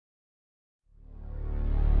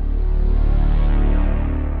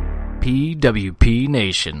PWP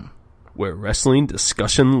Nation, where wrestling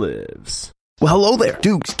discussion lives. Well, hello there.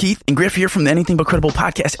 Dukes, Keith, and Griff here from the Anything But Credible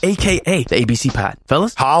podcast, a.k.a. the ABC Pod.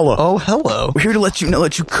 Fellas? Holla. Oh, hello. We're here to let you know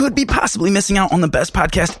that you could be possibly missing out on the best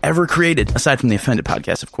podcast ever created, aside from the Offended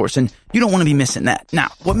podcast, of course, and you don't want to be missing that. Now,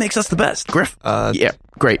 what makes us the best? Griff? Yeah,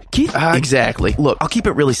 great. Keith? Exactly. Look, I'll keep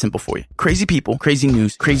it really simple for you. Crazy people, crazy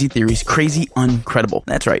news, crazy theories, crazy uncredible.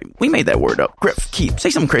 That's right. We made that word up. Griff, Keith,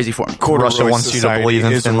 say something crazy for me. Russia wants you to believe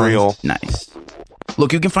in Finland. Real. Nice.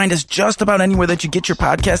 Look, you can find us just about anywhere that you get your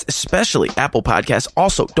podcast, especially Apple Podcasts.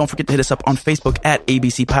 Also, don't forget to hit us up on Facebook at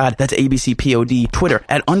ABC Pod. That's ABC POD. Twitter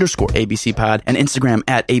at _ABC Pod. And Instagram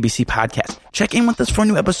at ABC Podcast. Check in with us for a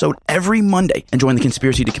new episode every Monday and join the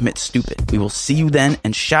conspiracy to commit stupid. We will see you then,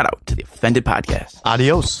 and shout out to the Offended Podcast.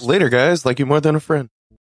 Adios. Later, guys. Like you more than a friend.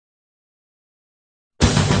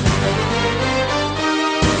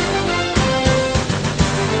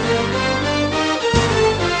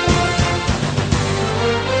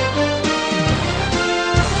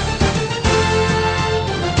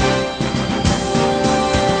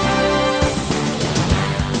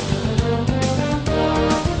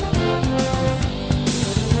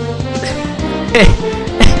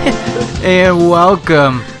 and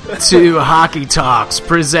welcome to Hockey Talks,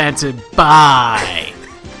 presented by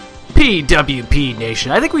PWP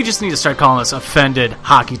Nation. I think we just need to start calling this Offended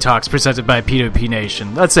Hockey Talks, presented by PWP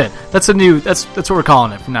Nation. That's it. That's what we're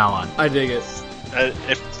calling it from now on. I dig it.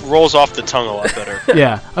 It rolls off the tongue a lot better.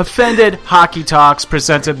 Yeah, Offended Hockey Talks,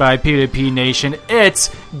 presented by PWP Nation.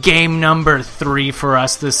 It's game number 3 for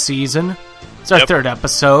us this season. It's our third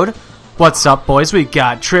episode. What's up, boys? We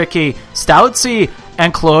got Tricky, Stoutsy,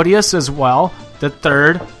 and Claudius as well. The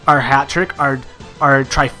third, our hat trick, our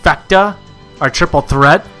trifecta, our triple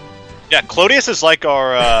threat. Yeah, Claudius is like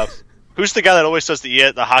our... who's the guy that always does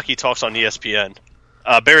the hockey talks on ESPN?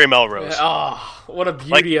 Barry Melrose. Oh, what a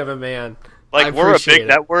beauty of a man. Like, we're a big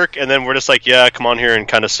network, and then we're just like, yeah, come on here and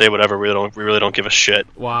kind of say whatever. We really don't give a shit.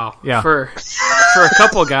 Wow. Yeah. For a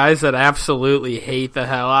couple guys that absolutely hate the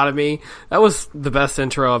hell out of me, that was the best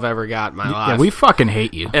intro I've ever got in my life. Yeah, we fucking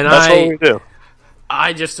hate you. And that's what we do.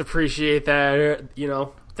 I just appreciate that,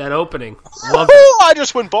 that opening. Love it. it. I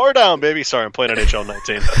just went bar down, baby. Sorry, I'm playing NHL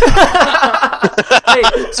 19.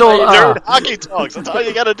 Hey, so hockey talks. That's how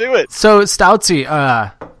you got to do it. So Stoutsy,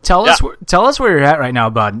 tell us where you're at right now,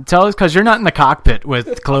 bud. Tell us, because you're not in the cockpit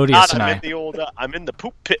with Claudius and I. I'm in the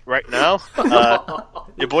poop pit right now.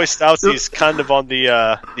 Your boy Stoutsy's kind of on the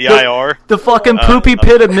IR. The fucking poopy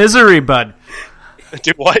pit of misery, bud.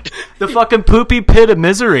 Dude, what? The fucking poopy pit of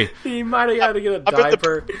misery. He might have got to get a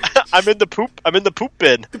diaper. I'm in the poop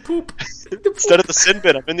bin. The poop. Instead of the sin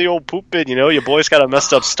bin, I'm in the old poop bin. Your boy's got a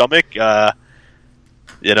messed up stomach. I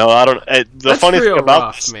don't. The funny thing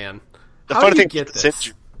about this, man. The How funny do you thing get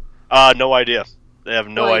this? No idea. They have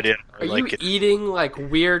no idea. Are you eating like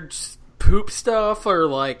weird poop stuff or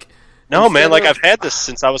like? No, man. Like I've had this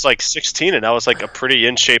since I was like 16, and I was like a pretty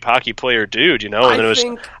in shape hockey player, dude. And I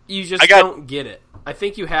think you just don't get it. I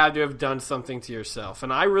think you had to have done something to yourself,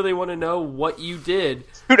 and I really want to know what you did,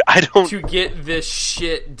 dude. To get this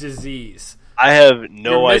shit disease. I have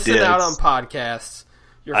no idea. You're missing out on podcasts.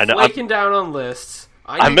 You're flaking down on lists.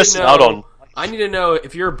 I'm missing out on. I need to know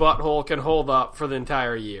if your butthole can hold up for the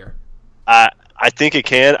entire year. I think it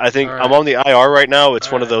can. I think I'm on the IR right now.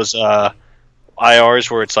 It's one of those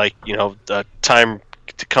IRs where it's like the time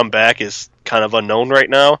to come back is kind of unknown right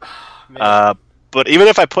now. But even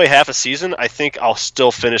if I play half a season, I think I'll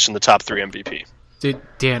still finish in the top 3 MVP. Dude,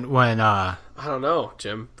 Dan, when I don't know,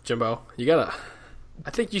 Jimbo, you gotta. I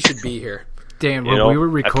think you should be here. Dan, when we were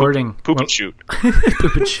recording poop and shoot.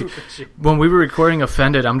 When we were recording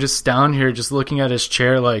Offended, I'm just down here just looking at his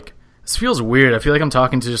chair like, this feels weird. I feel like I'm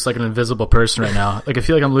talking to just like an invisible person right now. Like I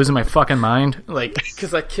feel like I'm losing my fucking mind. Like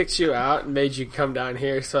because I kicked you out and made you come down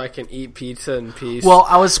here so I can eat pizza in peace. Well,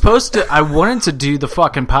 I wanted to do the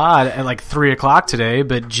fucking pod at like 3:00 today,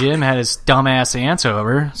 but Jim had his dumbass aunts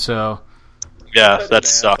over, so yeah, that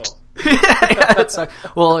sucked. Yeah, that sucked.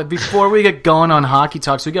 Well, before we get going on Hockey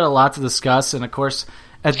Talks, we got a lot to discuss, and of course,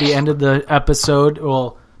 at the end of the episode,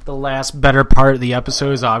 the last better part of the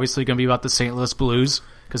episode is obviously going to be about the St. Louis Blues.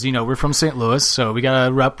 Because, we're from St. Louis, so we got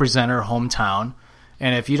to represent our hometown.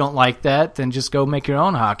 And if you don't like that, then just go make your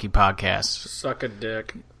own hockey podcast. Suck a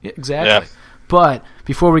dick. Yeah, exactly. Yeah. But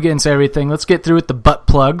before we get into everything, let's get through with the butt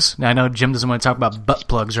plugs. Now, I know Jim doesn't want to talk about butt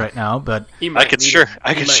plugs right now, but I could sure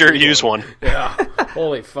use one. Yeah.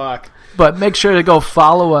 Holy fuck. But make sure to go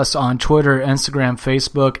follow us on Twitter, Instagram,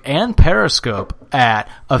 Facebook, and Periscope at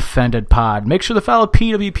Offended Pod. Make sure to follow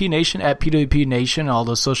PWP Nation at PWP Nation, all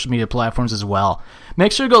those social media platforms as well.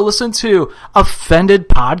 Make sure to go listen to Offended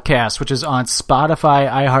Podcast, which is on Spotify,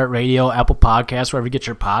 iHeartRadio, Apple Podcasts, wherever you get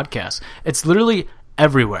your podcasts. It's literally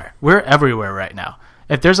everywhere. We're everywhere right now.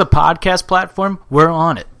 If there's a podcast platform, we're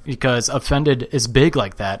on it because Offended is big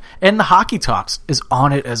like that. And the Hockey Talks is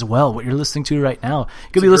on it as well, what you're listening to right now.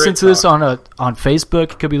 You could be listening to this on Facebook.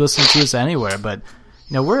 You could be listening to this anywhere. But,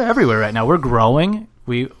 you know, we're everywhere right now. We're growing.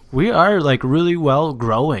 We are, like, really well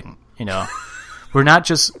growing, you know. We're not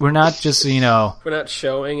just, you know. We're not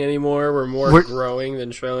showing anymore. We're growing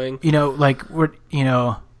than showing. You know, like, you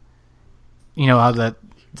know how that.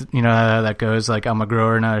 You know how that goes, like, I'm a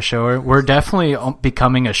grower, not a shower. We're definitely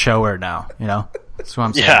becoming a shower now, you know? That's what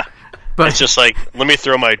I'm saying. Yeah. But it's just like, let me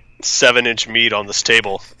throw my 7-inch meat on this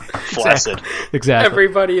table. Flaccid. Exactly.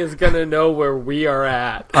 Everybody is going to know where we are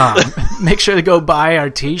at. Make sure to go buy our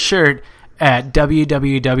t-shirt at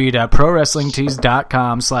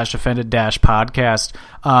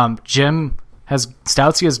www.prowrestlingtees.com/offended-podcast. Jim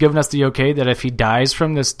Stoutsy has given us the okay that if he dies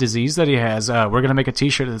from this disease that he has, we're going to make a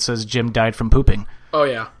t-shirt that says Jim died from pooping. Oh,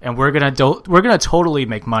 yeah. And we're gonna totally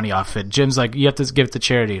make money off it. Jim's like, you have to give it to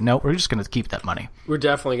charity. No, we're just going to keep that money. We're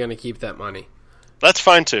definitely going to keep that money. That's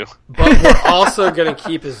fine, too. But we're also going to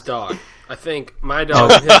keep his dog. I think my dog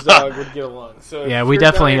and his dog would get along. So yeah, we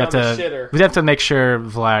definitely have to. We have to make sure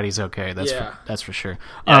Vladdy's okay. That's for sure.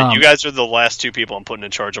 Yeah, you guys are the last two people I'm putting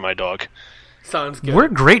in charge of my dog. Sounds good. We're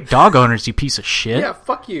great dog owners, you piece of shit. Yeah,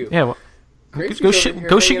 fuck you. Yeah, well, go shit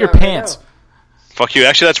your pants. Right, fuck you.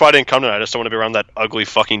 Actually, that's why I didn't come tonight. I just don't want to be around that ugly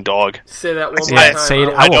fucking dog. Say that one more time. Say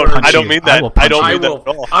it. I don't mean that. I don't mean that at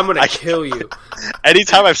all. I'm going to kill you.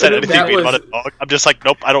 Anytime I've said anything about a dog, I'm just like,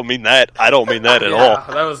 nope, I don't mean that. I don't mean that at all.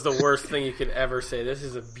 That was the worst thing you could ever say. This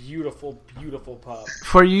is a beautiful, beautiful pup.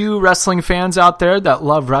 For you wrestling fans out there that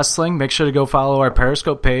love wrestling, make sure to go follow our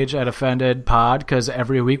Periscope page at Offended Pod, because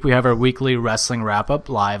every week we have our weekly wrestling wrap-up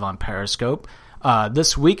live on Periscope.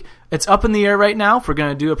 This week, it's up in the air right now if we're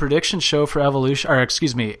going to do a prediction show for Evolution, or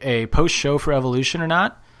a post show for Evolution or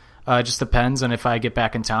not. It just depends on if I get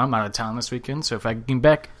back in town. I'm out of town this weekend, so if I can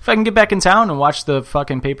get back in town and watch the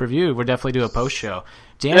fucking pay-per-view, we'll definitely do a post show.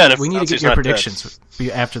 Dan, we need to get your predictions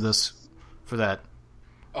after this for that.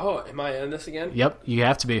 Oh, am I in this again? Yep, you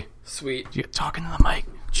have to be. Sweet. You're talking to the mic.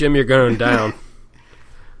 Jim, you're going down.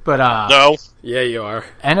 But no. Yeah, you are.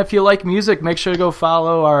 And if you like music, make sure to go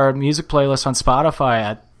follow our music playlist on Spotify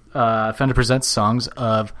at Offended Presents Songs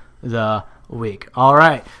of the Week. All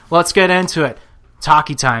right, let's get into it.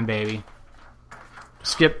 Talkie time, baby.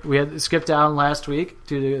 We had to skip down last week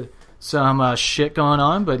due to some shit going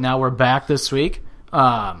on, but now we're back this week.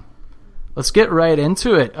 Let's get right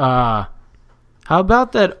into it. How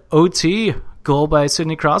about that OT goal by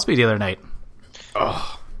Sidney Crosby the other night?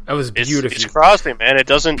 Oh, that was beautiful. It's Crosby, man. It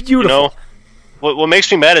doesn't. Beautiful. You know, what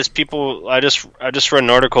makes me mad is people. I just read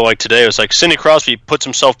an article like today. It was like Sidney Crosby puts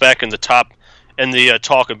himself back in the top, in the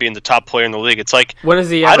talk of being the top player in the league. It's like, when has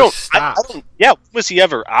he ever stopped? When was he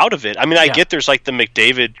ever out of it? I mean, I get there's like the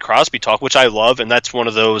McDavid Crosby talk, which I love, and that's one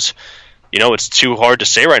of those. You know, it's too hard to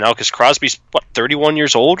say right now because Crosby's 31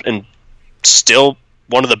 years old and still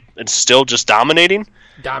still just dominating.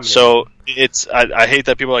 So it's I hate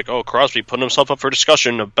that people are like, oh, Crosby putting himself up for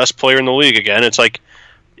discussion, the best player in the league again. It's like,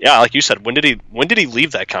 yeah, like you said, when did he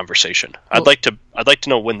leave that conversation? I'd like to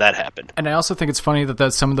know when that happened. And I also think it's funny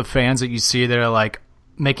that some of the fans that you see that are like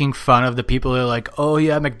making fun of the people who are like, oh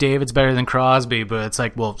yeah, McDavid's better than Crosby, but it's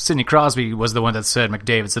like, well, Sidney Crosby was the one that said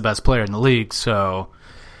McDavid's the best player in the league, so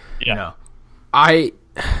you know. I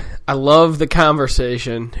love the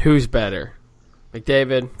conversation. Who's better,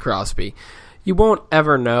 McDavid, Crosby? You won't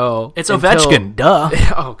ever know. It's Ovechkin, duh.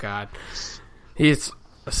 Oh, God. He's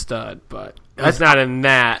a stud, but it's not in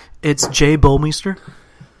that. It's Jay Bolmeister.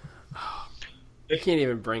 I can't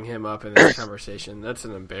even bring him up in this conversation. That's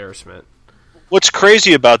an embarrassment. What's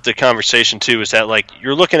crazy about the conversation, too, is that like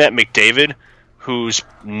you're looking at McDavid, who's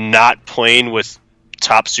not playing with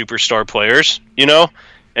top superstar players, you know,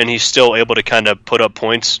 and he's still able to kind of put up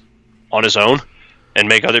points on his own and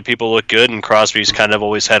make other people look good, and Crosby's kind of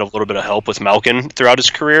always had a little bit of help with Malkin throughout his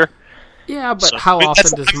career. Yeah, but how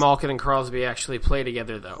often does Malkin and Crosby actually play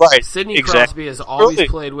together, though? Right, Sidney Crosby has always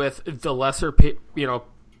played with the lesser,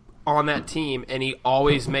 on that team, and he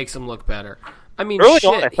always makes them look better. I mean,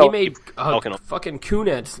 he made fucking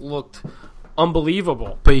Kunitz looked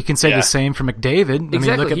unbelievable. But you can say the same for McDavid. Exactly, I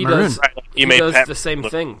mean, look at Maroon. He does the same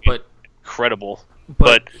thing, but incredible.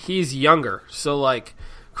 But he's younger, so like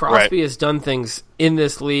Crosby has done things in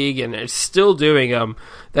this league and is still doing them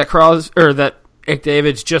that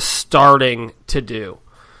McDavid's just starting to do.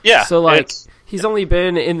 Yeah. So like he's only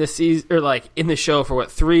been in the season or like in the show for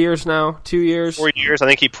 3 years now, 2 years, 4 years. I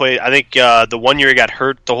think he played. I think the 1 year he got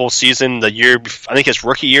hurt the whole season. The year I think his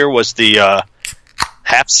rookie year was the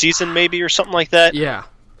half season maybe or something like that. Yeah.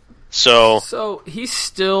 So he's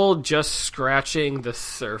still just scratching the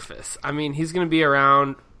surface. I mean, he's going to be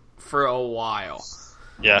around for a while.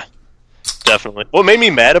 Yeah, definitely. What made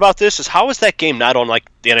me mad about this is how was that game not on like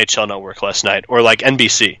the NHL Network last night or like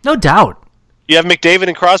NBC? No doubt. You have McDavid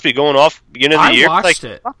and Crosby going off beginning of the year. I watched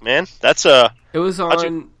it. Fuck, man, that's It was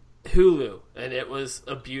on Hulu, and it was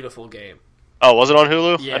a beautiful game. Oh, was it on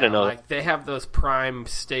Hulu? Yeah, I didn't know. Like they have those Prime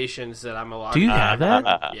stations that I'm allowed. Do you have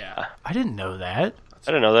that? Yeah, I didn't know that. I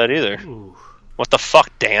didn't know that either. Ooh. What the fuck,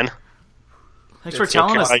 Dan? Thanks for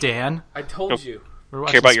telling us, Dan. I told you.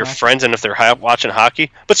 Care about your friends and if they're watching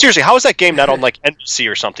hockey. But seriously, how was that game not on like NBC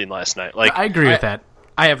or something last night? Like, I agree with that.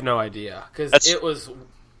 I have no idea because it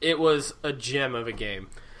was a gem of a game.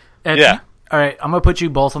 And, yeah. All right, I'm gonna put you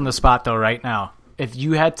both on the spot though right now. If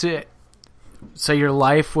you had to say your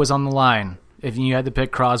life was on the line, if you had to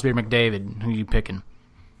pick Crosby or McDavid, who are you picking?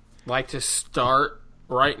 Like to start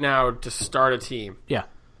right now to start a team. Yeah.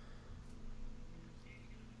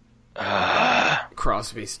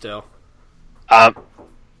 Crosby still. I'm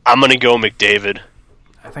gonna go McDavid.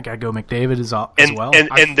 I think I'd go McDavid as well.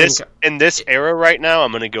 In this era right now,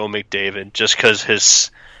 I'm gonna go McDavid just because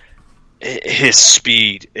his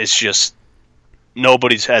speed is just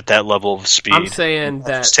nobody's at that level of speed. I'm saying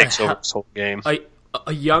that just takes over this whole game.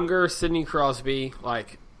 A younger Sidney Crosby,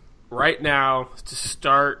 like right now, to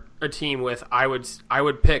start a team with, I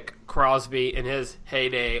would pick Crosby in his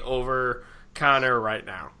heyday over Connor right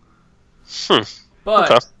now.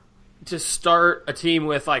 But okay. To start a team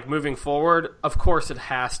with, like, moving forward, of course it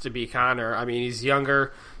has to be Connor. I mean, he's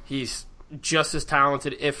younger. He's just as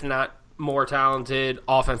talented, if not more talented,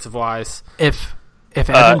 offensive-wise. If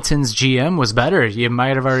Edmonton's GM was better, you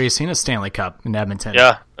might have already seen a Stanley Cup in Edmonton.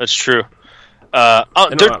 Yeah, that's true.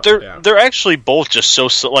 They're actually both just so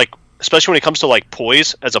like, especially when it comes to like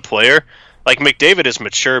poise as a player. Like McDavid is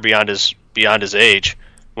mature beyond his age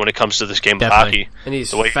when it comes to this game of hockey, and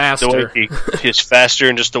he's faster. He's faster,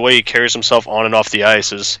 and just the way he carries himself on and off the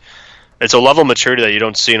ice it's a level of maturity that you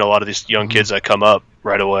don't see in a lot of these young kids that come up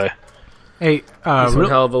right away. Hey, he's a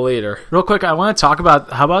hell of a leader. Real quick, I want to talk about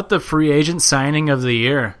how about the free agent signing of the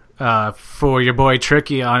year for your boy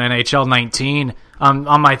Tricky on NHL 19.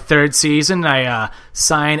 On my third season, I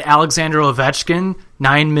signed Alexander Ovechkin,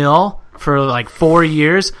 $9 million for like 4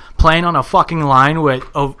 years, playing on a fucking line with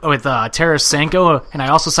Tarasenko, and I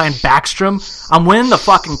also signed Backstrom. I'm winning the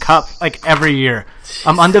fucking cup like every year.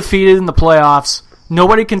 I'm undefeated in the playoffs.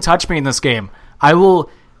 Nobody can touch me in this game. I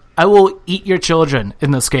will eat your children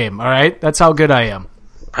in this game. All right, that's how good I am.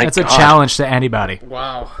 That's a challenge to anybody.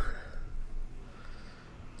 Wow.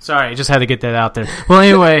 Sorry, I just had to get that out there. Well,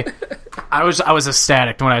 anyway, I was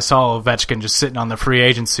ecstatic when I saw Ovechkin just sitting on the free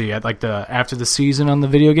agency at like after the season on the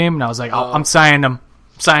video game, and I was like, I'm signing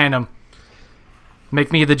him.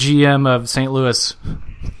 Make me the GM of St. Louis.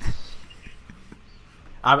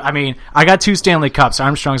 I mean, I got 2 Stanley Cups.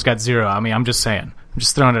 Armstrong's got 0. I mean, I'm just saying. I'm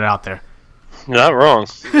just throwing it out there. Not wrong.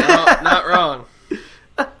 No, not wrong.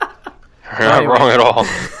 Not wrong at all.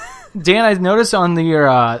 Dan, I noticed on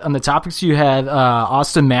the topics you had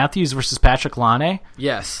Austin Matthews versus Patrick Laine.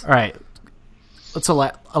 Yes. All right. Let's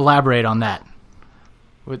elaborate on that.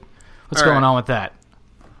 What's going on with that?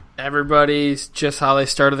 Everybody's just how they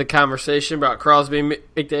started the conversation about Crosby and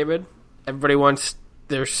McDavid.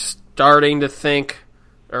 They're starting to think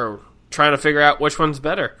or trying to figure out which one's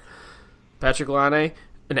better. Patrick Laine,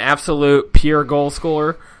 an absolute pure goal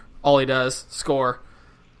scorer. All he does, score.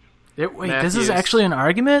 This is actually an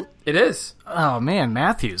argument? It is. Oh, man,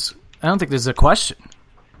 Matthews. I don't think there's a question.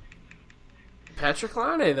 Patrick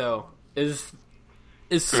Laine, though, is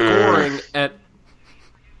scoring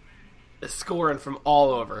from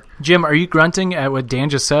all over. Jim, are you grunting at what Dan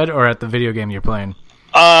just said or at the video game you're playing?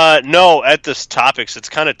 No, at this topics, it's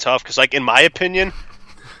kind of tough because, like, in my opinion,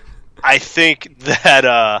 I think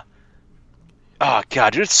that, oh,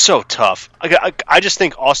 God, dude, it's so tough. I just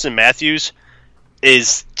think Austin Matthews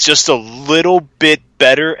is just a little bit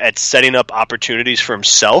better at setting up opportunities for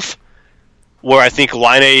himself, where I think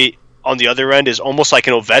Laine, on the other end, is almost like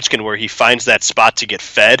an Ovechkin, where he finds that spot to get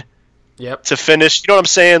fed to finish. You know what I'm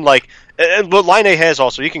saying? Like, but Laine has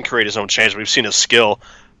also, he can create his own chance. We've seen his skill,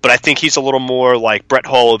 but I think he's a little more like Brett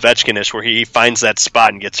Hull Ovechkin-ish, where he finds that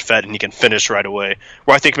spot and gets fed and he can finish right away.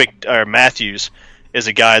 Where I think Matthews is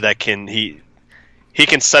a guy that he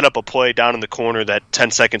can set up a play down in the corner that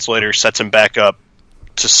 10 seconds later sets him back up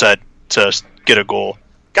to get a goal.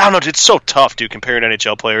 I don't know, it's so tough, dude, comparing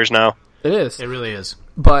NHL players now. It is. It really is.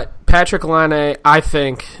 But Patrick Laine, I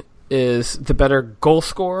think, is the better goal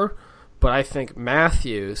scorer, but I think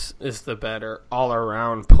Matthews is the better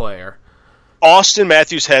all-around player. Austin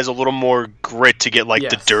Matthews has a little more grit to get,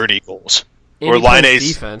 the dirty goals. And or he plays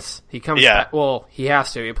Laine's defense. He comes back. Well, he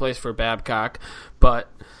has to. He plays for Babcock, but...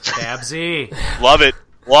 Babsy. Love it.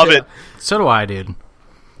 Love it. So do I, dude.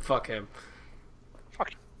 Fuck him.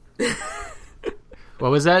 Fuck. What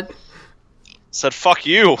was that? Said fuck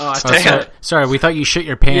you. Sorry, we thought you shit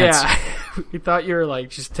your pants. Yeah, we thought you were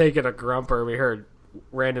just taking a grumper. We heard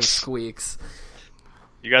random squeaks.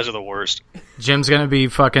 You guys are the worst. Jim's gonna be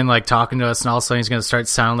fucking talking to us, and all of a sudden he's gonna start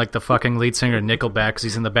sounding like the fucking lead singer of Nickelback because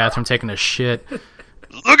he's in the bathroom taking a shit.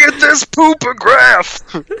 Look at this poopograph.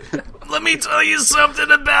 Let me tell you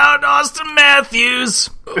something about Austin Matthews.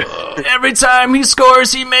 Every time he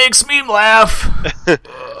scores, he makes me laugh.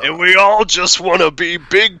 And we all just want to be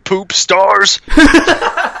big poop stars.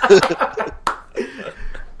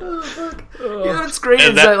 What's great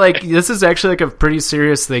is that this is actually a pretty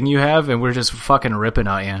serious thing you have, and we're just fucking ripping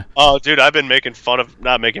on you. Oh, dude, I've been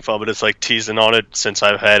not making fun, but it's teasing on it since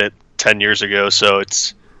I've had it 10 years ago. So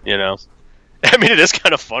it's I mean, it is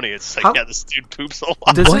kind of funny. It's this dude poops a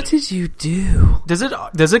lot. What did you do? Does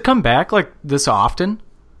it come back this often?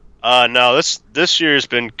 No. This year's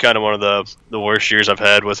been kind of one of the worst years I've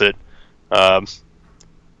had with it.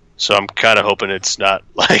 So I'm kind of hoping it's not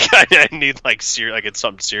I need it's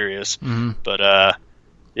something serious. Mm-hmm. But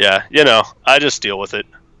yeah, I just deal with it.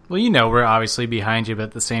 Well, we're obviously behind you, but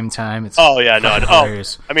at the same time, it's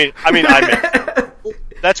hilarious. I mean,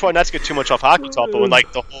 that's why not to get too much off hockey talk. But when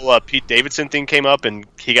the whole Pete Davidson thing came up and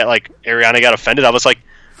he got Ariana got offended, I was like,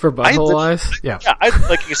 for butthole eyes, yeah, I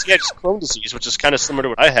you see, I just Crohn's disease, which is kind of similar to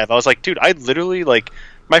what I have. I was like, dude, I literally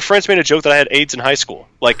my friends made a joke that I had AIDS in high school,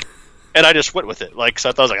 and I just went with it. So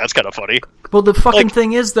I thought that's kind of funny. Well, the fucking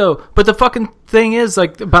thing is about the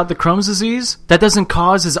Crohn's disease, that doesn't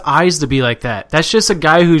cause his eyes to be like that. That's just a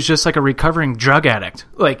guy who's just a recovering drug addict.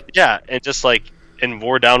 Yeah, and just and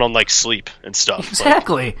wore down on sleep and stuff.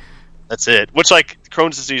 Exactly. That's it. Which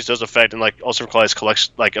Crohn's disease does affect, and ulcerative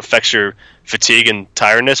colitis affects your fatigue and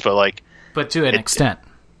tiredness, but to an extent.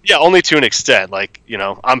 Yeah, only to an extent.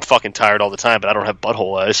 I'm fucking tired all the time, but I don't have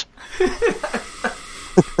butthole eyes.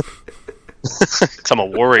 Because I'm a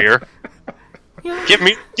warrior. Give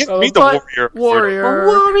me the warrior.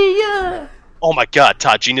 Warrior. Oh my god,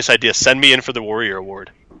 Todd, genius idea. Send me in for the warrior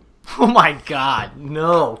award. Oh my god,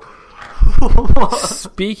 no.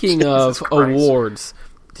 Speaking of awards,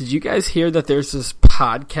 did you guys hear that there's this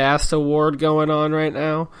podcast award going on right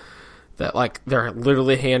now? That they're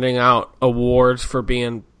literally handing out awards for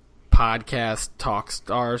being podcast talk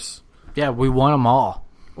stars. Yeah, we won them all.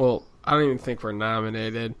 Well, I don't even think we're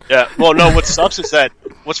nominated. Yeah, well, no, what sucks is that,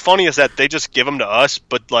 what's funny is that they just give them to us,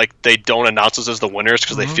 but, they don't announce us as the winners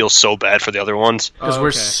because they feel so bad for the other ones. Because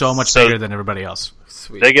we're so much bigger than everybody else.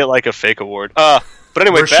 Sweet. They get, a fake award. But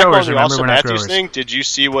anyway, we're back showers, on the Austin Matthews thing, did you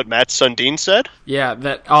see what Matt Sundin said? Yeah,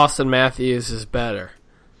 that Austin Matthews is better.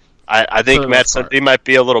 I think Matt Sundin might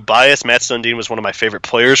be a little biased. Matt Sundin was one of my favorite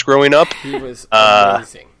players growing up. He was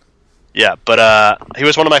amazing. Yeah, but he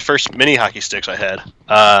was one of my first mini hockey sticks I had.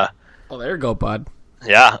 Well, there you go, bud.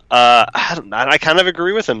 Yeah, I kind of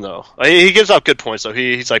agree with him, though. He gives out good points, though.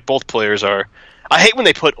 He's both players are... I hate when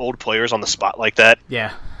they put old players on the spot like that.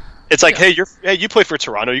 Yeah. It's hey, you play for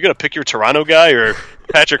Toronto. You're going to pick your Toronto guy or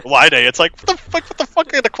Patrick Laine? It's what the fuck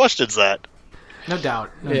kind of question is that? No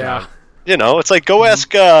doubt. No doubt. It's go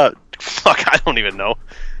ask... I don't even know.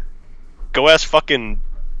 Go ask fucking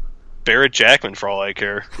Barrett Jackman for all I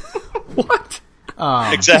care. What?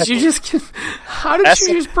 Exactly. How did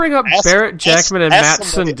you just bring up Barrett Jackman and Matt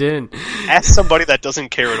Sundin? Ask somebody that doesn't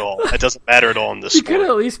care at all. That doesn't matter at all in this sport. You could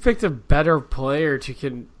at least picked a better player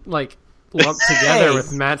to lump together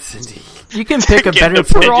with Matt Sundin. You can pick a better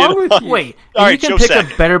player. Wait, you can pick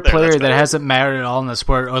a better player that hasn't mattered at all in the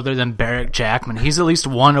sport other than Barrett Jackman. He's at least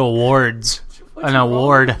won an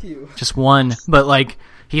award, just one, but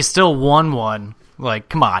he still won one.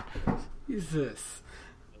 Come on. Jesus.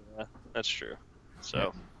 Yeah, that's true.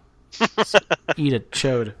 So eat it,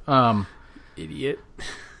 chode. Idiot.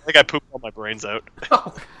 I think I pooped all my brains out.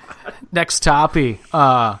 Next topic.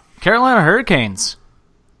 Carolina Hurricanes.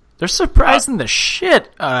 They're surprising the shit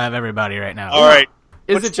out of everybody right now. All right.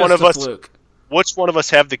 Is it just a fluke? Which one of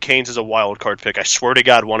us have the Canes as a wild card pick? I swear to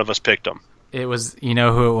God, one of us picked them. It was, who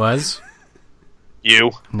it was?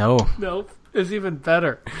 You. No. Nope. It's even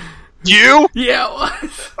better. You? Yeah, it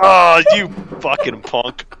was. Oh, you fucking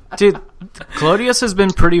punk. Dude, Clodius has been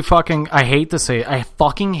pretty fucking... I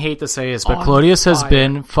fucking hate to say this, but On Clodius has fire.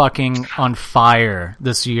 been fucking on fire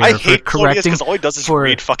this year. I for hate Clodius correcting because all he does is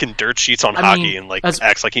read fucking dirt sheets on I hockey mean, and like as-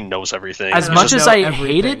 acts like he knows everything. As I much just as know I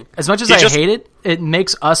hate everything. it, it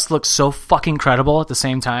makes us look so fucking credible at the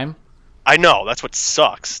same time. I know, that's what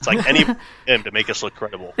sucks. It's like any him to make us look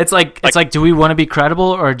credible. It's like, do we want to be credible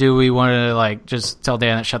or do we want to like just tell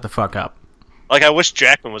Dan to shut the fuck up? Like, I wish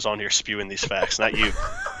Jackman was on here spewing these facts, not you.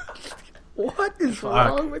 What is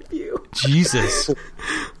wrong with you? Jesus.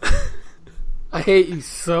 I hate you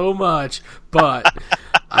so much, but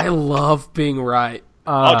I love being right.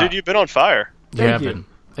 Oh, dude, you've been on fire. Yeah, Thank you.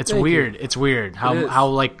 but it's Thank weird. you. It's weird It how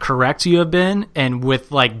is. like correct you have been and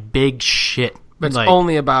with like big shit. But it's like,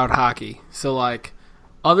 only about hockey. So, like,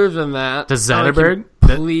 other than that... the Zetterberg,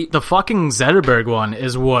 the fucking Zetterberg one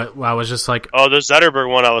is what I was just like Oh, the Zetterberg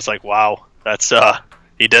one, I was like, wow, that's,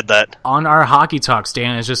 he did that. on our Hockey Talks,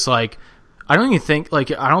 Dan is just like, I don't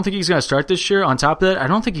think he's going to start this year. On top of that, I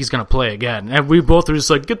don't think he's going to play again. And we both were just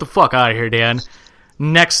like, get the fuck out of here, Dan.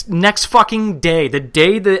 Next fucking day, the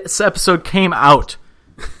day this episode came out.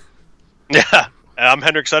 Yeah. I'm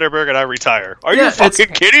Henrik Zetterberg and I retire. Are you fucking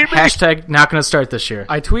kidding me? Hashtag not going to start this year.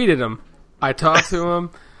 I tweeted him. I talked to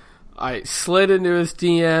him. I slid into his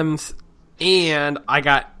DMs, and I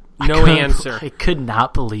got no answer. I could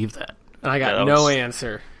not believe that. And I got that no was-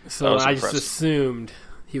 answer. that So was I just impressive. assumed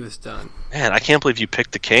he was done. Man, I can't believe you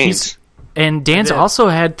picked the Canes. And Dan's did. also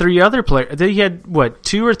had 3 other players. He had,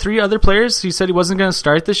 2 or 3 other players? He said he wasn't going to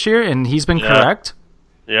start this year, and he's been Yeah. correct.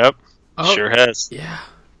 Yep. Oh. Sure has. Yeah.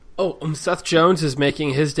 Oh, Seth Jones is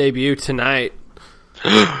making his debut tonight.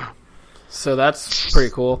 So that's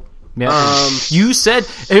pretty cool. Yeah. You said,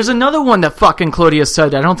 there's another one that fucking Claudius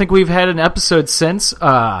said. I don't think we've had an episode since.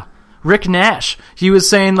 Rick Nash. He was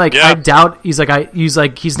saying, like, Yeah. I doubt, he's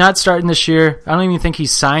like, he's not starting this year. I don't even think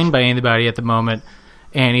he's signed by anybody at the moment.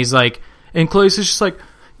 And he's like, and Claudius is just like,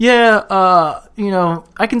 yeah,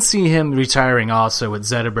 I can see him retiring also with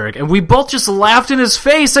Zetterberg. And we both just laughed in his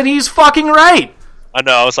face, and he's fucking right. I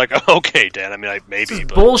know. I was like, okay, Dan. I mean, like, maybe,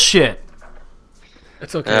 but Bullshit.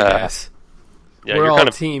 It's okay, guys. yeah, We're you're all kind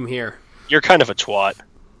a of team here. you're kind of a twat.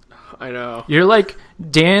 I know. You're like,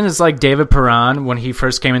 Dan is like David Perron when he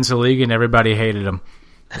first came into the league and everybody hated him.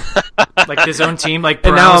 Like his own team, like And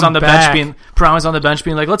Perron now was I'm on the back. bench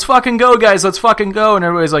being like, let's fucking go, guys, let's fucking go. And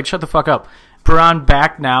everybody's like, shut the fuck up. Perron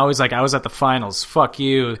back now. He's like, I was at the finals. Fuck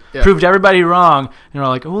you. Yeah. Proved everybody wrong. And we're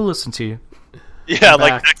like, oh, we'll listen to you. Yeah,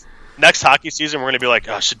 like back. next hockey season, we're going to be like,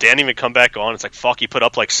 oh, should Dan even come back on? It's like, fuck, he put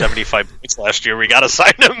up like 75 points last year. We got to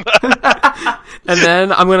sign him. And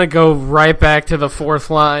then I'm going to go right back to the fourth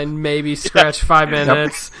line, maybe scratch 5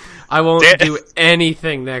 minutes. I won't do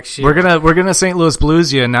anything next year. We're gonna St. Louis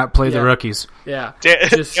Blues you and not play the Yeah. rookies. Yeah. Dan,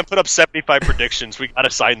 Just- Dan put up 75 predictions. We got to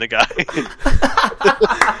sign the guy.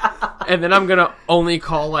 And then I'm going to only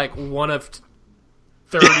call like one of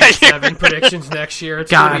 37 predictions next year.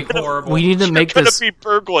 It's going to God, be horrible. we need to make Going this. to be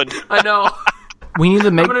Berglund. I know. We need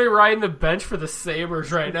to make. I'm going to be riding the bench for the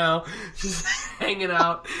Sabres right now. Just hanging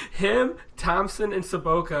out. Him, Thompson, and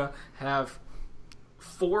Saboka have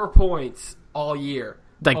 4 points all year.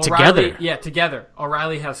 Like, O'Reilly- together? Yeah, together.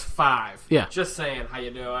 O'Reilly has 5. Yeah. Just saying. How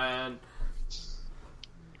you doing?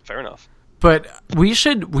 Fair enough. But we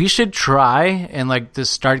should try and like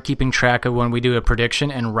just start keeping track of when we do a prediction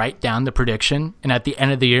and write down the prediction, and at the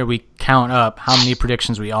end of the year we count up how many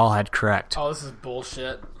predictions we all had correct. Oh, this is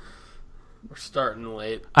bullshit. We're starting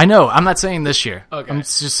late. I know. I'm not saying this year. Okay. I'm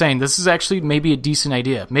just saying this is actually maybe a decent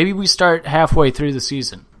idea. Maybe we start halfway through the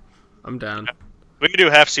season. I'm down. We could do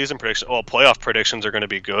half-season predictions. Oh, playoff predictions are going to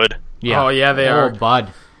be good. Yeah. Oh, yeah, they oh, are.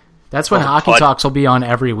 bud. That's when Oh, Hockey bud. Talks will be on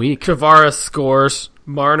every week. Tavares scores.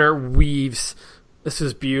 Marner weaves. This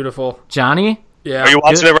is beautiful. Johnny, Yeah. Are you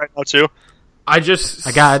watching good. it right now, too? I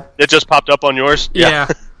got It just popped up on yours? Yeah.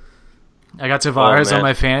 Tavares man. on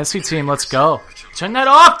my fantasy team. Let's go. Turn that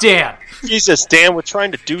off, Dan. Jesus, Dan, we're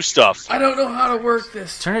trying to do stuff. I don't know how to work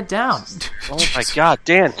this. Turn it down. Oh, my God,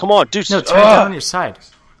 Dan, come on, dude. No, turn it down on your side.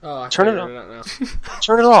 Oh, I Turn it figured out. out now.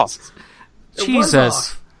 Turn it off. It was Jesus.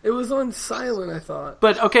 off. It was on silent, I thought.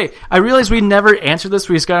 But okay, I realize we never answered this.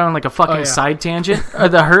 We just got on like a fucking Oh, yeah. side tangent. Are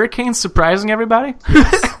the Hurricanes surprising everybody?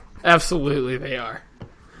 Absolutely, they are.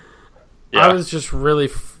 Yeah. I was just really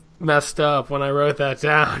messed up when I wrote that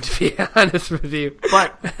down, to be honest with you.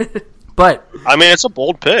 But I mean, it's a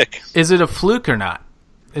bold pick. is it a fluke or not?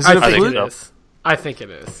 Is I it a think fluke? it is. I think it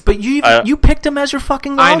is. But you you picked them as your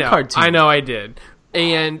fucking I wild know. card team. I know I did.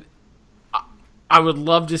 And I would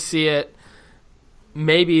love to see it.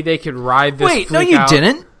 Maybe they could ride this Wait, no, fluke you out.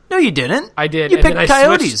 didn't. No, you didn't. I did. You and picked then I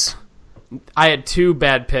Coyotes. switched- I had two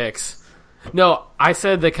bad picks. No, I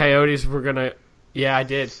said the Coyotes were gonna. Yeah, I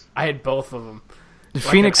did. I had both of them. Like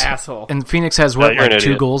Phoenix, an asshole. And Phoenix has what, you're an 2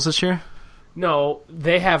 idiot. goals this year? No,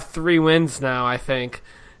 they have 3 wins now, I think,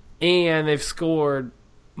 and they've scored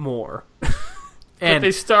more. But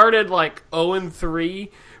they started 0-3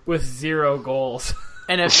 with 0 goals.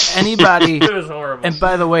 And if anybody, It was horrible. and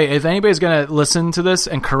by the way, if anybody's going to listen to this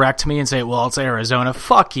and correct me and say, well, it's Arizona,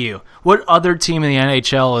 fuck you. What other team in the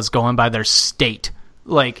NHL is going by their state?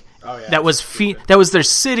 That was their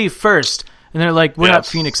city first. And they're like, we're not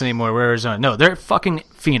Phoenix anymore, we're Arizona. No, they're fucking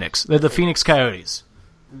Phoenix. They're the Phoenix Coyotes.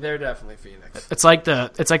 They're definitely Phoenix. It's like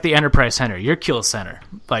the Enterprise Center. You're Kiel Center.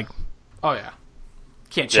 Oh, yeah.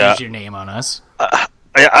 Can't change your name on us. I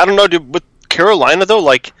don't know, dude. With Carolina,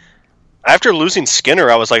 though, after losing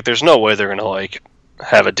Skinner, I was like, there's no way they're going to,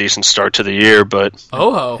 have a decent start to the year, but...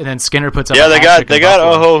 Oho. And then Skinner puts up Yeah, a they hat-trick in got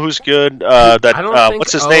Buffalo. Oho, who's good. I don't think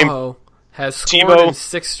what's his Oho name? has scored Tebow? in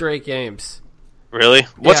 6 straight games. Really?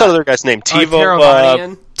 What's Yeah. that other guy's name? TiVo?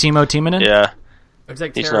 Teravanian. Timo Timonen? Yeah. It's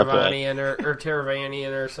like He's not bad. Teravanian or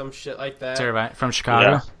Teravanian or some shit like that. From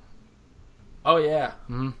Chicago. Yeah. Oh, yeah.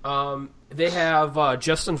 Mm-hmm. They have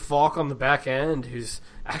Justin Falk on the back end, who's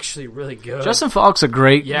actually really good. Justin Falk's a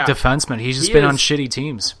great Yeah. defenseman. He's just He been is- on shitty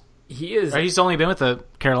teams. He is... He's only been with the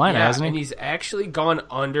Carolina, hasn't he? and he's actually gone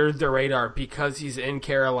under the radar because he's in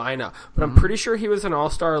Carolina. But I'm pretty sure he was an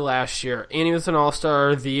All-Star last year, and he was an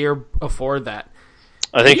All-Star the year before that.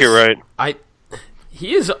 I think you're right.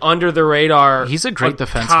 He is under the radar. He's a great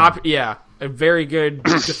defenseman. A very good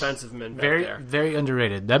defensive man back Very, there. very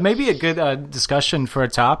underrated. That may be a good discussion for a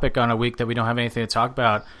topic on a week that we don't have anything to talk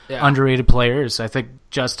about. Yeah. Underrated players. I think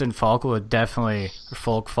Justin Falk would definitely,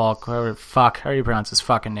 or Falk, how do you pronounce his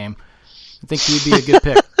fucking name? I think he'd be a good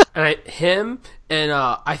pick. And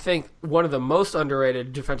I think one of the most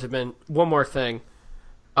underrated defensive men. One more thing.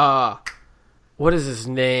 What is his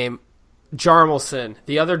name? Jarmelson,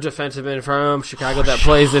 the other defensive man from Chicago that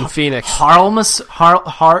plays in Phoenix. He is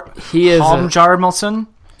Jarmelson.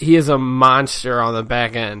 He is a monster on the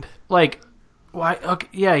back end. Why? Okay,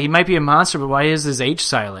 yeah, he might be a monster, but why is his H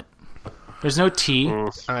silent? There's no T.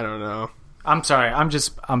 I don't know. I'm sorry. I'm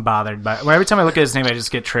bothered by. Every time I look at his name, I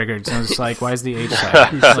just get triggered. So I'm just like, why is the H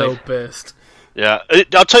silent? He's so pissed. Yeah.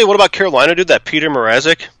 I'll tell you what about Carolina, dude. That Peter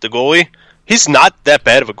Mrazek, the goalie, he's not that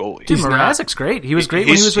bad of a goalie. Dude, Mrazek's great. He was great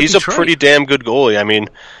when he was with He's Detroit. a pretty damn good goalie. I mean,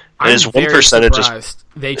 his win percentage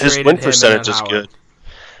is good.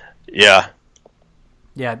 Yeah.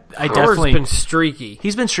 Yeah, Howard's been streaky.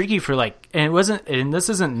 He's been streaky for and this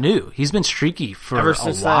isn't new. He's been streaky for ever a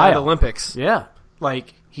since while. the Olympics. Yeah,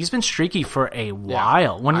 he's been streaky for a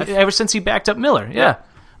while. Ever since he backed up Miller. Yeah.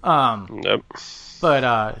 Yep.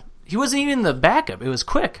 But he wasn't even the backup. It was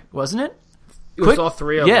Quick, wasn't it? It was all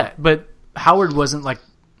 3 of them. Yeah, but Howard wasn't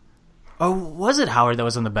Oh, was it Howard that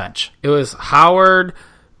was on the bench? It was Howard,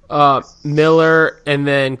 Miller, and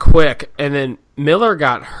then Quick. And then Miller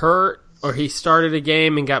got hurt, or he started a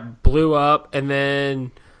game and blew up, and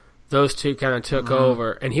then those two kind of took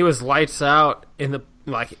over. And he was lights out in the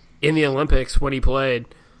Olympics when he played.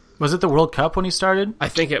 Was it the World Cup when he started? I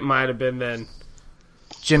think it might have been then.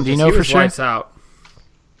 Jim, do you know he for was sure? lights out.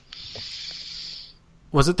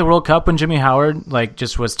 Was it the World Cup when Jimmy Howard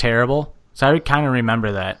just was terrible? So I kind of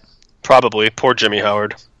remember that. Probably. Poor Jimmy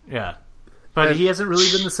Howard. Yeah. But he hasn't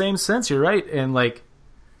really been the same since, you're right. And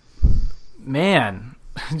man,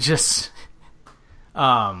 just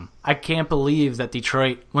I can't believe that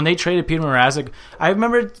Detroit, when they traded Peter Mrazek, I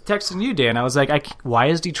remember texting you, Dan. I was like, why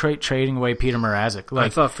is Detroit trading away Peter Mrazek? I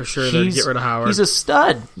thought for sure they'd get rid of Howard. He's a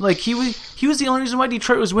stud. He was the only reason why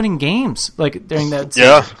Detroit was winning games during that season.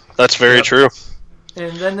 Yeah, that's very true.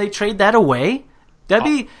 And then they trade that away?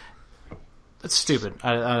 That's stupid.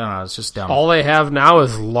 I don't know. It's just dumb. All they have now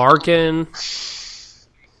is Larkin.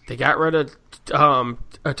 They got rid of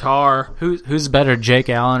Atar. Who's better, Jake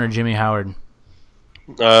Allen or Jimmy Howard?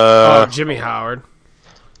 Jimmy Howard.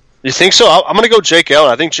 You think so? I'm going to go Jake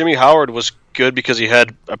Allen. I think Jimmy Howard was good because he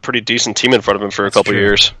had a pretty decent team in front of him for a couple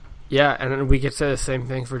years. Yeah, and we could say the same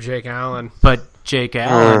thing for Jake Allen. But Jake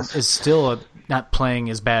Allen is still not playing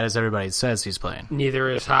as bad as everybody says he's playing. Neither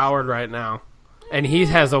is Howard right now. And he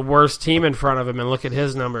has a worse team in front of him, and look at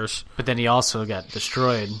his numbers. But then he also got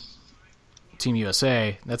destroyed. Team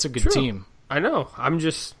USA. That's a good team. I know. I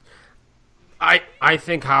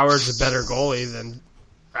think Howard's a better goalie than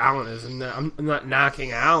Allen is. And I'm not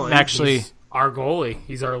knocking Allen. Actually, he's our goalie.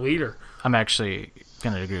 He's our leader. I'm actually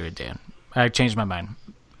going to agree with Dan. I changed my mind.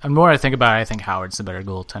 The more I think about it, I think Howard's the better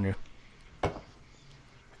goaltender. I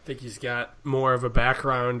think he's got more of a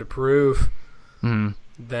background to prove than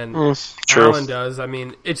than true. Allen does. I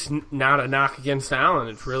mean, it's not a knock against Allen.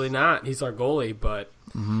 It's really not. He's our goalie, but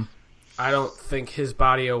I don't think his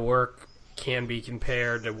body of work can be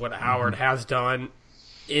compared to what Howard has done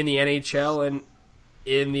in the NHL and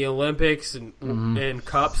in the Olympics and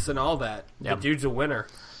cups and all that. Yep. The dude's a winner.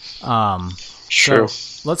 True.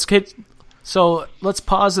 So let's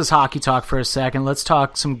pause this hockey talk for a second. Let's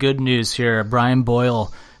talk some good news here. Brian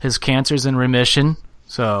Boyle, his cancer's in remission.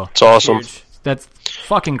 So it's awesome. Huge. That's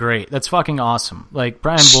fucking great. That's fucking awesome. Like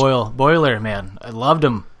Brian Boiler, man. I loved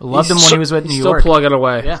him. I loved him when he was with New York. Still plugging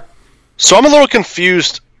away. Yeah. So I'm a little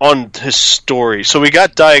confused on his story. So he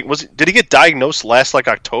got did he get diagnosed last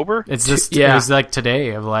October? It's just it was like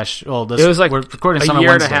today of last. Well, it was like we're recording a on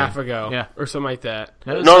year and Wednesday. a half ago, or something like that.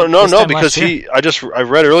 No, because I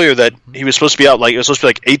read earlier that he was supposed to be out it was supposed to be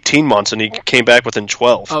like 18 months, and he came back within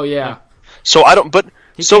 12. Oh yeah. So I don't. But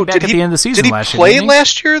he came back at the end of the season. Did he last play year,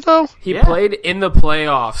 last year though? He played in the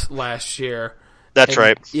playoffs last year. That's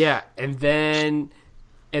right. Yeah, and then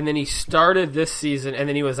he started this season, and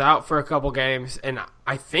then he was out for a couple games, and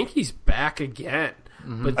I think he's back again.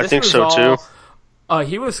 But I think so too.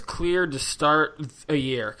 He was cleared to start a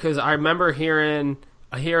year because I remember hearing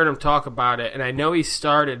him talk about it, and I know he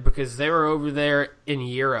started because they were over there in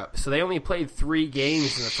Europe, so they only played 3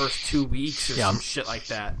 games in the first 2 weeks or some shit like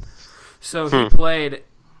that. So he played,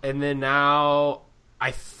 and then now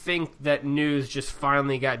I think that news just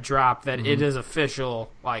finally got dropped that it is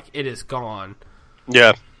official, like it is gone.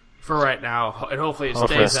 Yeah. For right now, and hopefully it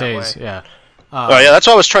stays that way. Yeah. That's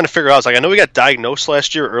what I was trying to figure out. I was like, I know he got diagnosed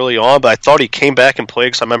last year early on, but I thought he came back and played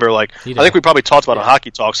because I remember, I think we probably talked about on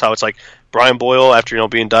Hockey Talks how it's like Brian Boyle after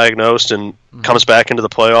being diagnosed and comes back into the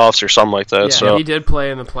playoffs or something like that. Yeah, so he did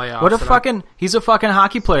play in the playoffs. He's a fucking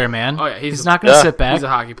hockey player, man. Oh yeah, he's not going to sit back. He's a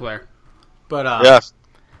hockey player. But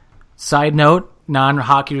side note,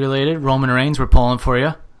 non-hockey related, Roman Reigns, we're pulling for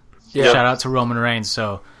you. Yeah. Shout out to Roman Reigns.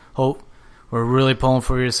 So hope. We're really pulling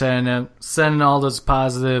for you, sending all those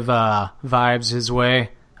positive vibes his way.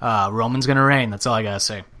 Roman's going to reign. That's all I got to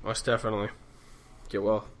say. Most definitely. Get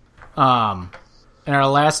well. And our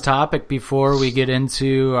last topic before we get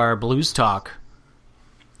into our blues talk.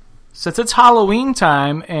 Since it's Halloween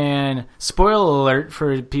time, and spoiler alert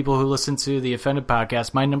for people who listen to the Offended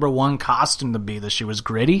podcast, my number 1 costume to be this year was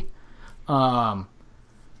Gritty. Dan,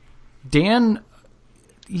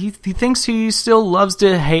 he thinks he still loves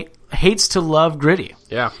to hates to love Gritty.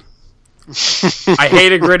 Yeah. I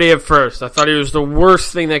hated Gritty at first. I thought he was the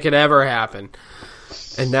worst thing that could ever happen.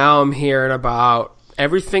 And now I'm hearing about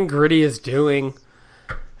everything Gritty is doing.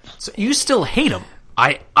 So you still hate him?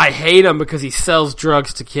 I hate him because he sells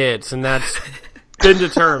drugs to kids, and that's been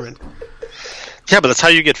determined. Yeah, but that's how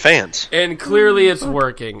you get fans. And clearly it's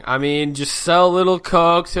working. I mean, just sell a little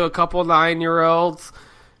coke to a couple 9-year-olds,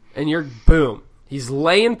 and you're boom. He's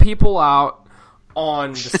laying people out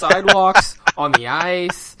on the sidewalks, on the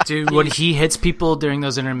ice. Dude, when he hits people during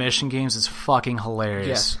those intermission games, it's fucking hilarious.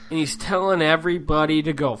 Yes. And he's telling everybody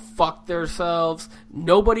to go fuck themselves.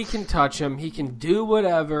 Nobody can touch him. He can do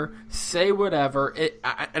whatever, say whatever.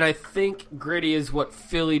 And I think Gritty is what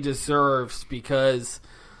Philly deserves because,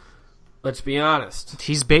 let's be honest,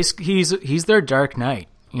 he's their Dark Knight.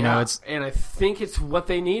 You know, and I think it's what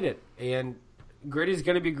they needed. And Gritty's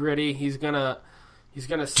going to be Gritty. He's gonna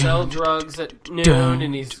sell drugs at noon,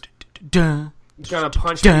 and he's gonna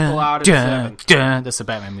punch people out at 7. That's the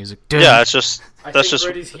Batman music. Yeah, it's just I think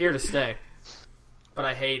Gritty's here to stay, but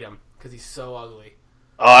I hate him because he's so ugly.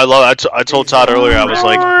 Oh, I love. I told Todd earlier. I was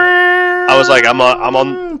like,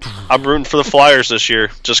 I'm rooting for the Flyers this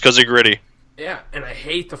year just because of Gritty. Yeah, and I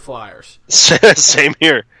hate the Flyers. Same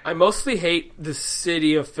here. I mostly hate the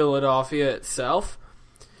city of Philadelphia itself,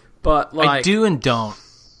 but like I do and don't.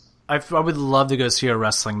 I would love to go see a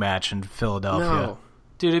wrestling match in Philadelphia. No.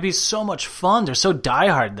 Dude, it'd be so much fun. They're so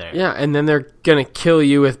diehard there. Yeah, and then they're going to kill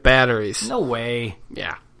you with batteries. No way.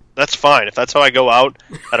 Yeah. That's fine. If that's how I go out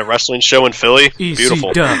at a wrestling show in Philly,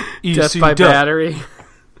 beautiful. Death by battery.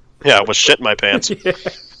 Yeah, with shit in my pants. Yeah.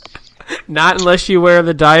 Not unless you wear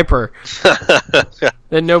the diaper.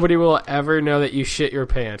 Then nobody will ever know that you shit your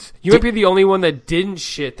pants. You might be the only one that didn't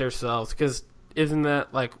shit themselves, because isn't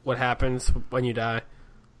that like what happens when you die?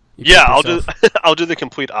 Yeah, I'll do the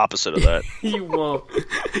complete opposite of that. You won't.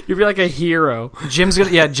 You'll be like a hero. Jim's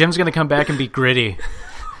gonna come back and be Gritty.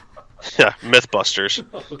 Yeah, Mythbusters.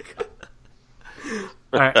 Oh, God.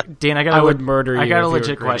 All right, Dan, I would murder you. I got a if you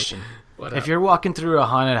legit were question. What If up? you're walking through a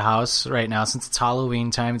haunted house right now, since it's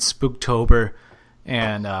Halloween time, it's Spooktober,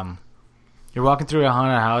 and you're walking through a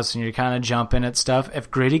haunted house and you're kind of jumping at stuff.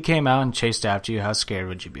 If Gritty came out and chased after you, how scared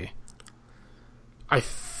would you be? I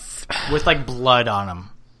With like blood on him.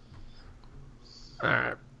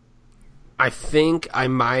 I think I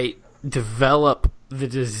might develop the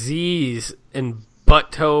disease in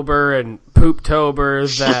Butttober and Pooptober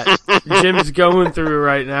that Jim's going through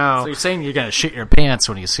right now. So you're saying you're going to shit your pants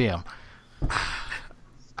when you see him?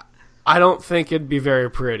 I don't think it'd be very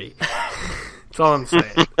pretty. That's all I'm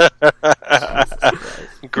saying.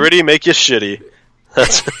 Gritty make you shitty.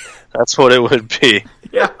 That's what it would be.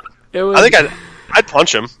 Yeah, it would. I think I'd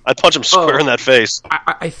punch him. I'd punch him square in that face.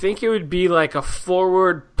 I think it would be like a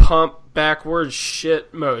forward pump, backward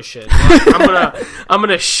shit motion. Like, I'm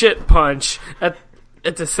gonna shit punch at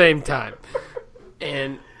the same time,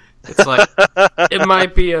 and it's like it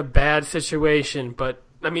might be a bad situation, but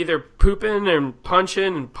I'm either pooping and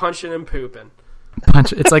punching and pooping.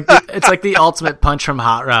 Punch. It's like the ultimate punch from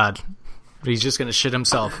Hot Rod. But he's just gonna shit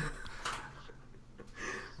himself.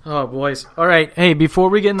 Oh, boys. All right. Hey, before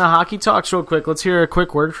we get into hockey talks real quick, let's hear a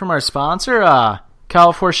quick word from our sponsor,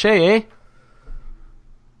 Kyle Forche, eh?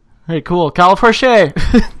 Hey, cool. Kyle Forche.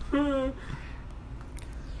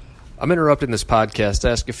 I'm interrupting this podcast to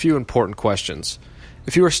ask a few important questions.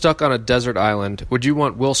 If you were stuck on a desert island, would you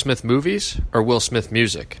want Will Smith movies or Will Smith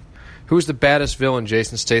music? Who's the baddest villain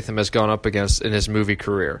Jason Statham has gone up against in his movie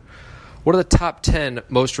career? What are the top 10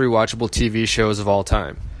 most rewatchable TV shows of all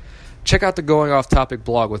time? Check out the Going Off Topic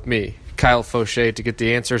blog with me, Kyle Fauché, to get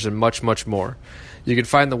the answers and much, much more. You can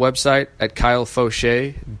find the website at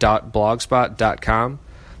kylefauché.blogspot.com.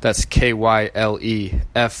 That's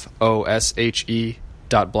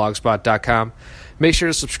KYLEFOSHE.blogspot.com. Make sure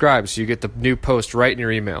to subscribe so you get the new post right in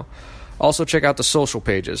your email. Also check out the social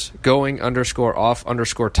pages,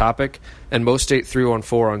 going_off_topic and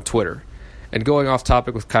Most8314 on Twitter, and Going Off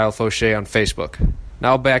Topic with Kyle Fauché on Facebook.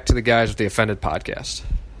 Now back to the guys with the Offended Podcast.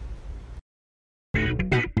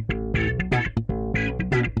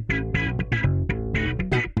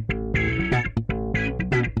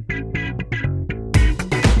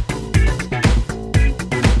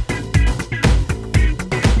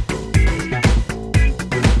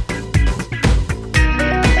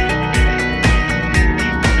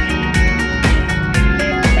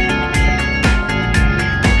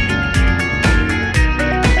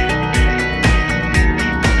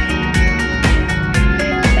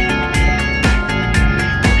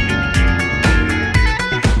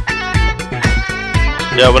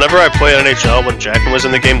 Yeah, whenever I play NHL, when Jackman was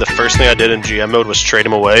in the game, the first thing I did in GM mode was trade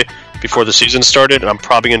him away before the season started, and I'm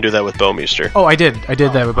probably going to do that with Bouwmeester. Oh, I did that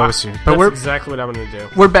with Bouwmeester. But That's exactly what I'm going to do.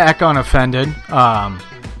 We're back on Offended. But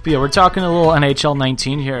yeah, we're talking a little NHL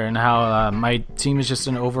 19 here and how my team is just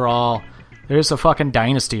an overall... They're just a fucking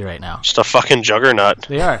dynasty right now. Just a fucking juggernaut.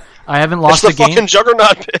 They are. I haven't lost it's a game. It's the fucking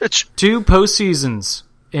juggernaut, bitch. 2 postseasons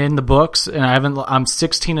in the books, and I'm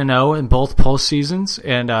 16-0 in both postseasons,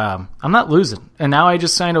 and I'm not losing. And now I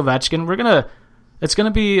just signed Ovechkin.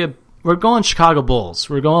 We're going Chicago Bulls.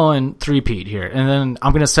 We're going 3-peat here, and then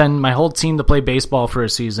I'm gonna send my whole team to play baseball for a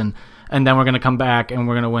season, and then we're gonna come back and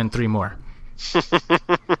we're gonna win 3 more.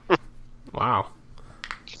 Wow.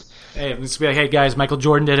 Hey, let's be like, hey guys, Michael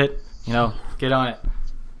Jordan did it. Get on it.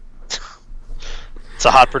 It's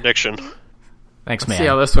a hot prediction. Thanks, Let's man. see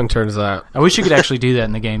how this one turns out. I wish you could actually do that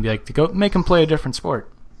in the game. Be like, go make him play a different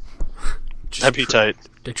sport. That'd be tight.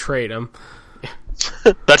 To trade him.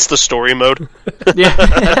 That's the story mode. Yeah.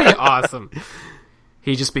 That'd be awesome.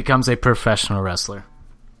 He just becomes a professional wrestler.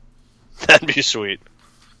 That'd be sweet.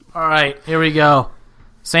 All right, here we go.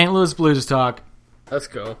 St. Louis Blues talk. Let's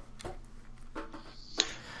go. All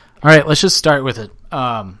right, let's just start with it.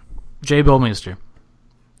 Jay Bouwmeester.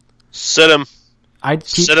 Sit him.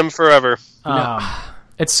 Sit him forever.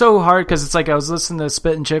 It's so hard because it's like I was listening to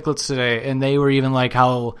Spit and Chicklets today, and they were even like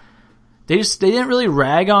how they didn't really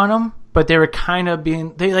rag on him, but they were kind of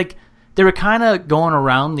going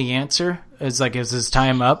around the answer as his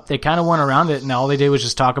time up. They kind of went around it, and all they did was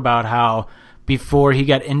just talk about how before he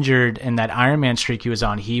got injured in that Ironman streak he was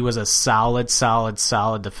on, he was a solid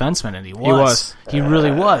defenseman, and he was. He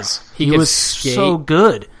really was. He was so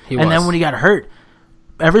good. Then when he got hurt,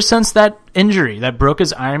 ever since that injury that broke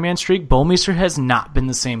his Ironman streak, Bouwmeester has not been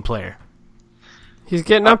the same player. He's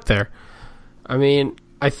getting up there. I mean,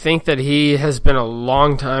 I think that he has been a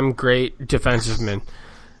long-time great defenseman.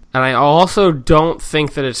 And I also don't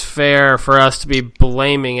think that it's fair for us to be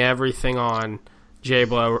blaming everything on Jay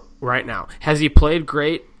Blow right now. Has he played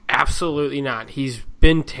great? Absolutely not. He's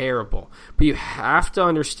been terrible. But you have to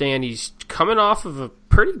understand he's coming off of a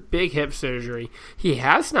pretty big hip surgery. He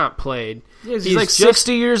has not played. Yeah, he's like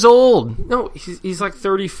 60 years old. No, he's like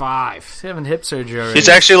 35. He's having hip surgery already. He's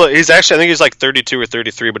actually I think he's like 32 or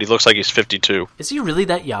 33, but he looks like he's 52. Is he really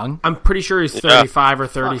that young? I'm pretty sure he's 35 or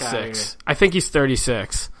 36. I think he's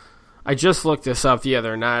 36. I just looked this up the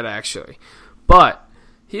other night, actually. but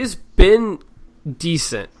he's been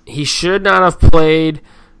decent. He should not have played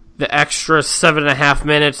the extra 7.5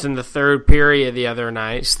 minutes in the third period the other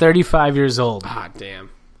night. He's 35 years old. Ah, damn.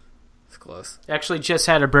 It's close. Actually just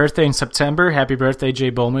had a birthday in September. Happy birthday, Jay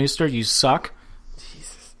Bolmeister. You suck.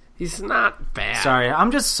 Jesus. He's not bad. Sorry,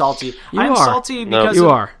 I'm just salty. I'm salty because you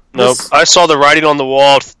are. Nope. I saw the writing on the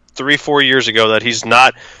wall 3-4 years ago that he's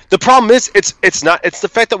not. The problem is, it's not. It's the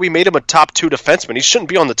fact that we made him a top 2 defenseman. He shouldn't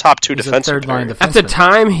be on the top 2 He's defenseman. a third-line defenseman. At the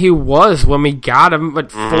time, he was when we got him, 4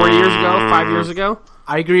 years ago, 5 years ago?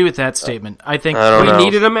 I agree with that statement. I think we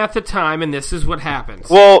needed him at the time, and this is what happens.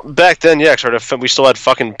 Well, back then, yeah, we still had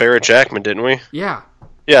fucking Barrett Jackman, didn't we? Yeah.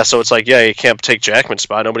 Yeah, so it's like, yeah, you can't take Jackman's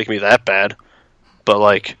spot. Nobody can be that bad. But,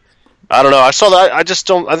 like, I don't know. I saw that. I just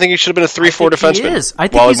don't. I think he should have been a 3-4 defenseman. He is. I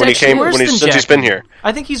think he's actually worse than Jackman. He's been here.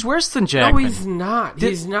 I think he's worse than Jackman. No, he's not.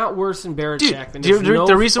 He's not worse than Barrett Jackman.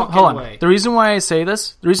 The reason why I say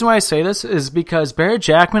this is because Barrett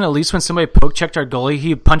Jackman, at least when somebody poke checked our goalie,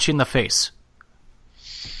 he'd punch you in the face.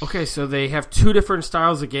 Okay, so they have 2 different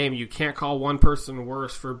styles of game. You can't call one person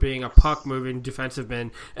worse for being a puck-moving defensive man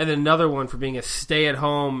and another one for being a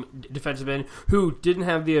stay-at-home defensive man who didn't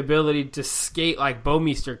have the ability to skate like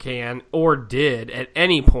Bouwmeester can or did at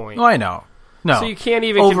any point. Oh, I know. No. So you can't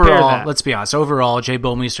even compare that. Let's be honest. Overall, Jay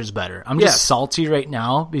Bouwmeester's better. I'm just salty right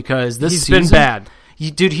now because this season... He's been bad.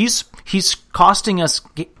 Dude, he's costing us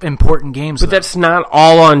important games. But that's not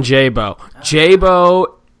all on J-Bo.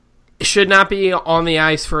 J-Bo should not be on the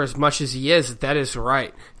ice for as much as he is. That is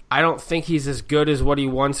right. I don't think he's as good as what he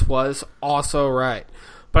once was. Also right.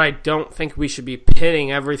 But I don't think we should be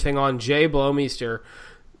pitting everything on Jay Bouwmeester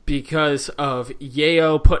because of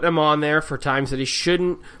Yeo putting him on there for times that he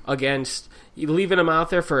shouldn't, against leaving him out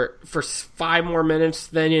there for 5 more minutes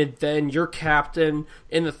than your captain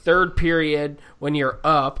in the third period when you're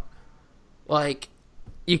up. Like,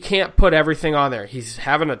 you can't put everything on there. He's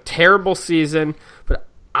having a terrible season, but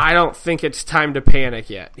I don't think it's time to panic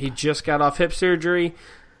yet. He just got off hip surgery.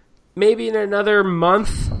 Maybe in another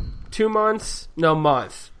month, 2 months,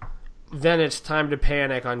 month, then it's time to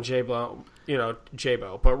panic on J-Bo.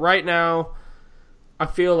 But right now, I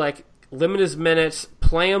feel like limit his minutes,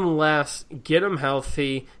 play him less, get him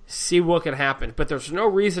healthy, see what can happen. But there's no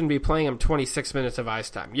reason to be playing him 26 minutes of ice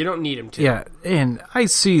time. You don't need him to. Yeah, and I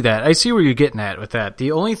see that. I see where you're getting at with that.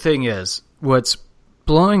 The only thing is, what's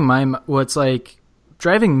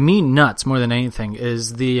driving me nuts more than anything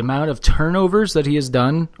is the amount of turnovers that he has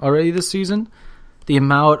done already this season. The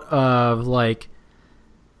amount of,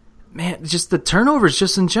 just the turnovers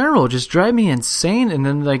just in general just drive me insane. And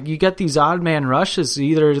then, you get these odd man rushes,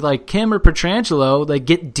 either Kim or Pietrangelo,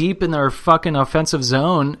 get deep in their fucking offensive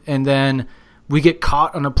zone, and then we get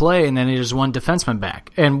caught on a play, and then there's one defenseman back.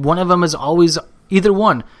 And one of them is always, either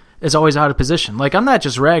one is always out of position. I'm not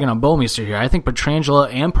just ragging on Bouwmeester here. I think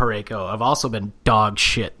Pietrangelo and Parayko have also been dog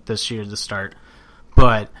shit this year to start.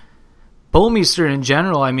 But Bouwmeester in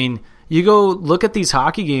general, I mean, you go look at these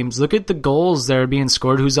hockey games, look at the goals that are being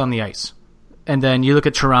scored, who's on the ice. And then you look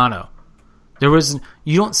at Toronto.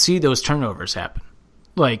 You don't see those turnovers happen.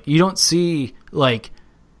 You don't see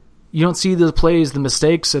the plays, the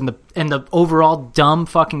mistakes, and the overall dumb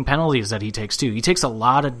fucking penalties that he takes too. He takes a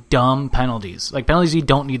lot of dumb penalties, penalties he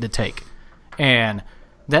don't need to take, and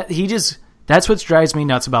that's what drives me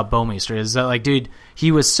nuts about Bouwmeester is that dude,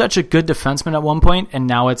 he was such a good defenseman at one point, and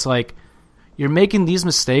now it's you're making these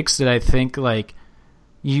mistakes that I think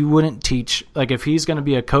you wouldn't teach. If he's going to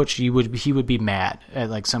be a coach, he would be mad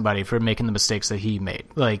at somebody for making the mistakes that he made.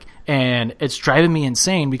 And it's driving me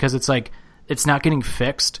insane because it's it's not getting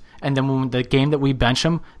fixed. And then when the game that we bench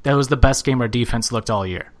him, that was the best game our defense looked all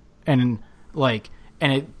year. And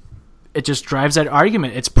it just drives that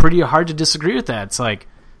argument. It's pretty hard to disagree with that. It's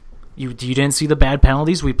you didn't see the bad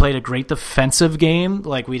penalties. We played a great defensive game.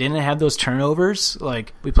 We didn't have those turnovers.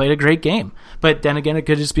 We played a great game. But then again, it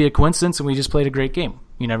could just be a coincidence and we just played a great game.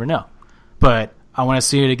 You never know. But I want to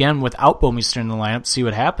see it again without Bouwmeester in the lineup, see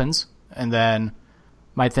what happens. And then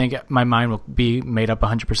my mind will be made up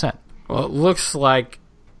 100%. Well, it looks like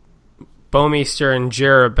Bouwmeester and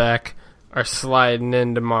Jarabek are sliding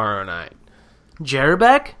in tomorrow night.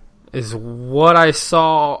 Jarabek? Is what I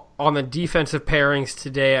saw on the defensive pairings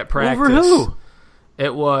today at practice. Over who?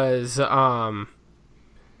 It was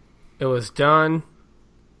Dunn,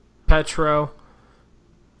 Petro,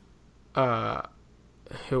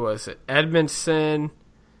 who was it? Edmondson,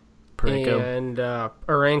 Parayko. And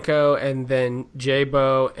Arenko, and then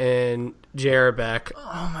J-Bo and Jarabek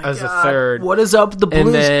as a third. What is up with the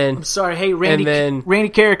Blues? Then, I'm sorry. Hey, Randy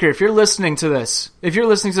Carricker, if you're listening to this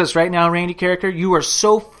right now, Randy Carricker, you are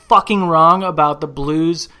so fucking wrong about the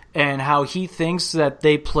Blues and how he thinks that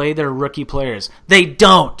they play their rookie players. They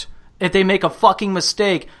don't. If they make a fucking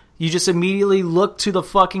mistake, you just immediately look to the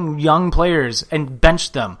fucking young players and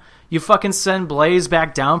bench them. You fucking send Blaze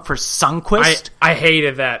back down for Sundqvist. I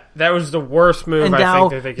hated that. That was the worst move and I now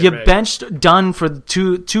think that they could you make. benched Dunn for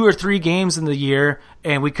two or three games in the year,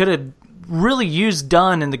 and we could have really used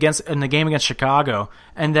Dunn in the game against Chicago.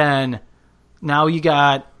 And then now you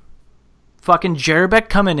got fucking Jerabek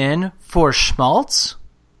coming in for Schmaltz?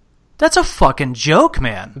 That's a fucking joke,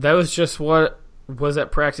 man. That was just what was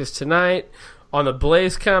at practice tonight. On the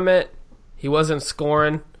Blaze comment, he wasn't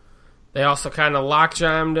scoring. They also kind of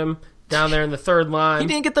lock-jammed him down there in the third line. He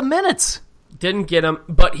didn't get the minutes. Didn't get him,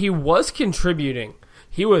 but he was contributing.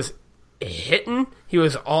 He was hitting. He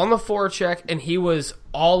was on the forecheck, and he was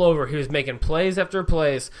all over. He was making plays after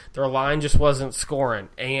plays. Their line just wasn't scoring.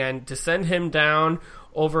 And to send him down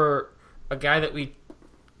over a guy that we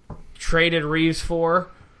traded Reeves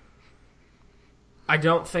for, I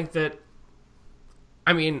don't think that...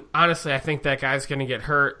 I mean, honestly, I think that guy's going to get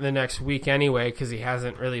hurt the next week anyway because he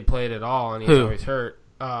hasn't really played at all, and he's always hurt.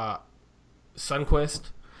 Sundqvist.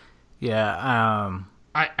 Yeah.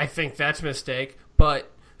 I think that's a mistake,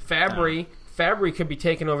 but Fabry could be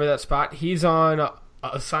taking over that spot. He's on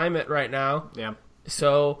assignment right now. Yeah.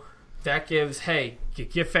 So that gives, you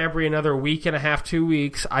give Fabry another week and a half, 2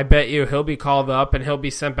 weeks. I bet you he'll be called up and he'll be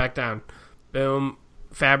sent back down. Boom.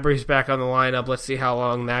 Fabry's back on the lineup. Let's see how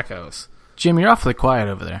long that goes. Jim, you're awfully quiet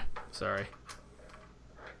over there. Sorry.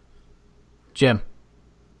 Jim.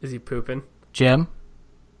 Is he pooping? Jim.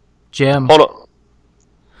 Hold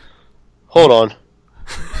on.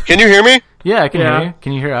 Can you hear me? Yeah, I can hear you.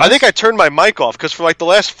 Can you hear us? I think I turned my mic off because for like the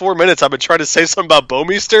last 4 minutes I've been trying to say something about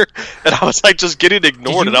Bouwmeester, and I was like just getting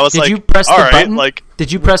ignored. And I was like, did you press the button? Like,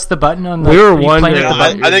 did you press the button on the... We were wondering.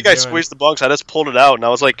 I think I squeezed the button, so I just pulled it out, and I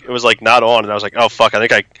was like, it was like not on, and I was like, oh fuck, I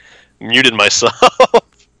think I muted myself.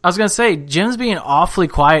 I was going to say, Jim's being awfully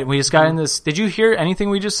quiet. We just got in this... Did you hear anything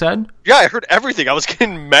we just said? Yeah, I heard everything. I was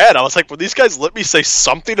getting mad. I was like, will these guys let me say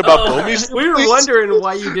something about Bouwmeester? We were wondering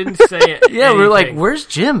why you didn't say it. Yeah, we were like, where's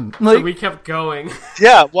Jim? Like, so we kept going.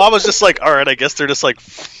 Yeah, well, I was just like, all right, I guess they're just like,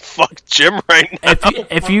 fuck Jim right now.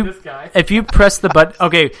 If you press the button...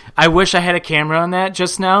 Okay, I wish I had a camera on that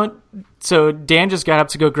just now. So Dan just got up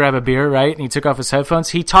to go grab a beer, right? And he took off his headphones.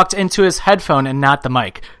 He talked into his headphone and not the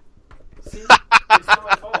mic.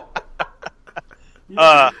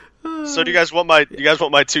 So do you guys want my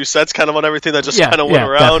 2 cents kind of on everything that just kind of went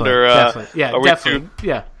around, definitely.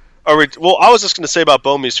 Well, I was just going to say about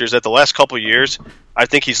Bouwmeester is that the last couple of years, I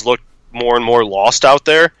think he's looked more and more lost out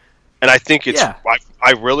there, and I think it's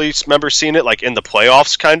I really remember seeing it like in the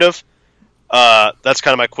playoffs, kind of. That's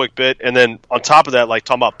kind of my quick bit, and then on top of that, like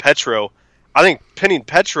talking about Petro, I think pinning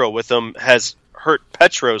Petro with him has hurt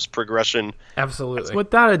Petro's progression, absolutely,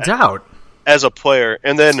 without a doubt, as a player,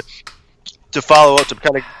 and then. To follow up, to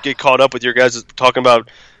kind of get caught up with your guys talking about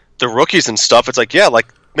the rookies and stuff, it's like, yeah,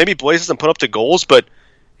 like maybe Blaze doesn't put up the goals, but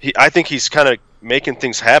I think he's kind of making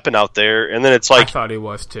things happen out there. And then it's like, I thought he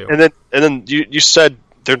was too. And then you said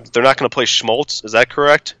they're not going to play Schmaltz. Is that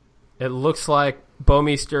correct? It looks like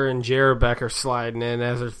Bouwmeester and Jerabek are sliding in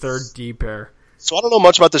as their third D pair. So I don't know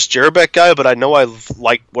much about this Jerabek guy, but I know I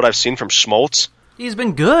like what I've seen from Schmaltz. He's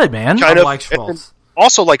been good, man. Kind I of like Schmaltz.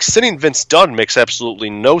 Also, like, sitting Vince Dunn makes absolutely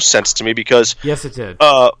no sense to me because... Yes, it did.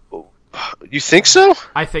 You think so?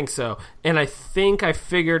 I think so. And I think I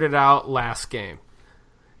figured it out last game.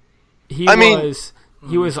 He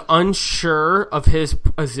was unsure of his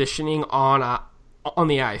positioning on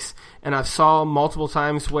the ice. And I saw multiple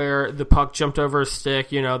times where the puck jumped over his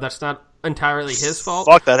stick. You know, that's not entirely his fault.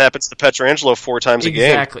 Fuck, that happens to Pietrangelo 4 times a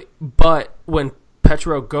game. Exactly. But when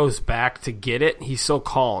Petro goes back to get it, he's so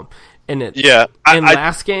calm. And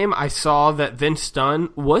last game, I saw that Vince Dunn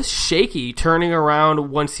was shaky turning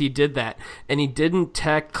around once he did that, and he didn't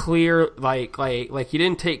take clear like he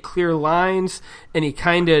didn't take clear lines, and he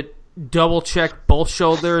kind of double checked both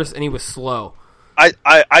shoulders, and he was slow. I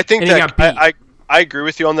think that I agree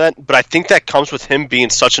with you on that, but I think that comes with him being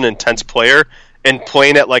such an intense player and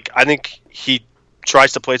playing at I think he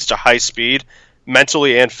tries to play at such a high speed,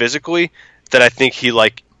 mentally and physically, that I think he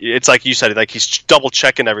it's like you said, like he's double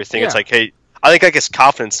checking everything. Yeah. It's like, hey, I think his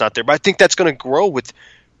confidence not there, but I think that's going to grow with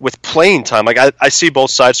playing time. Like I see both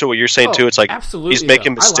sides to what you're saying too. It's like he's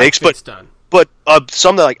making mistakes, but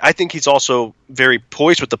some that I think he's also very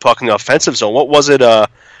poised with the puck in the offensive zone. What was it?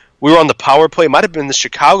 We were on the power play. It might have been the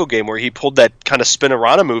Chicago game where he pulled that kind of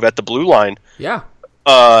spin-a-rana move at the blue line. Yeah.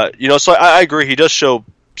 So I agree. He does show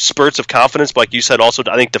spurts of confidence, but like you said, also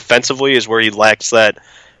I think defensively is where he lacks that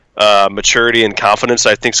maturity and confidence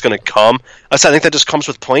I think is going to come. I think that just comes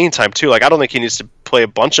with playing time too. Like I don't think he needs to play a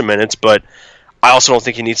bunch of minutes, but I also don't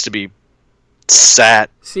think he needs to be sat.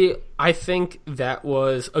 See, I think that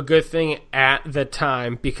was a good thing at the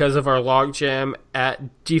time because of our logjam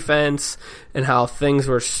at defense and how things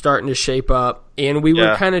were starting to shape up, and we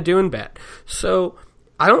were kind of doing bad. So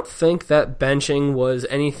I don't think that benching was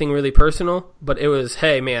anything really personal, but it was,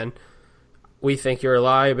 hey, man, we think you're a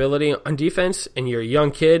liability on defense, and you're a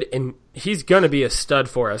young kid, and he's going to be a stud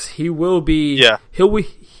for us. He will be.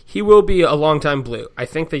 He will be a long-time Blue. I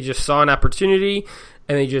think they just saw an opportunity,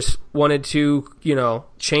 and they just wanted to,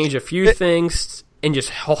 change a few things and just,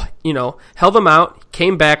 held them out.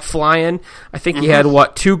 Came back flying. I think he had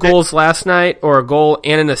 2 goals last night, or a goal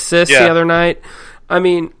and an assist the other night. I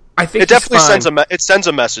mean, I think it definitely sends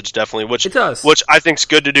a message, definitely, which it does. Which I think is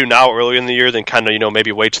good to do now early in the year than kind of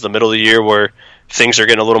maybe wait to the middle of the year where things are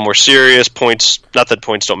getting a little more serious. Points, not that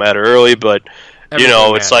points don't matter early, but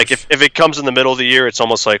it's like if it comes in the middle of the year, it's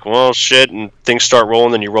almost like, well, shit, and things start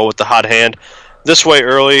rolling, then you roll with the hot hand. This way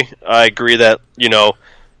early, I agree that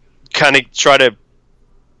kind of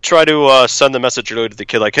try to send the message early to the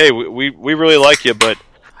kid, like, hey, we really like you, but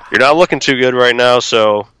you're not looking too good right now,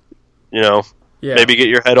 so maybe get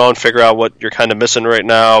your head on, figure out what you're kind of missing right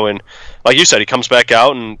now, and like you said, he comes back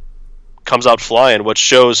out and comes out flying, which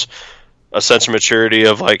shows a sense of maturity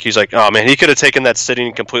of like, he's like, oh man, he could have taken that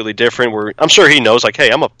sitting completely different, where I'm sure he knows like, hey,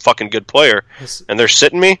 I'm a fucking good player, and they're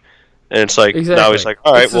sitting me. And it's like now he's like,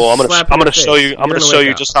 all right, well, I'm gonna show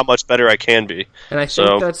you just how much better I can be. And I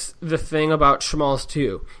think that's the thing about Schmalz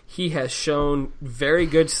too. He has shown very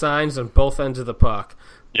good signs on both ends of the puck,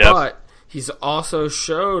 but he's also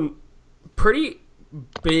shown pretty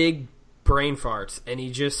big brain farts, and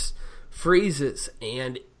he just freezes,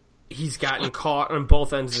 and he's gotten caught on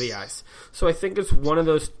both ends of the ice. So I think it's one of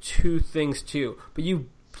those two things too. But you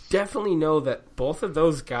definitely know that both of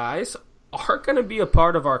those guys are going to be a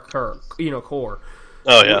part of our core.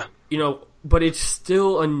 Oh yeah. But it's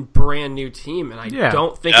still a brand new team, and I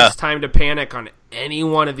don't think it's time to panic on any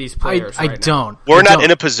one of these players. I don't. We're not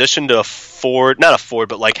in a position to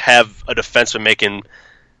but like have a defenseman making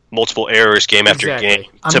multiple errors game after game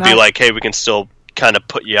be like, hey, we can still kind of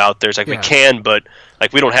put you out there. It's like we can, but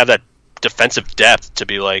like we don't have that defensive depth to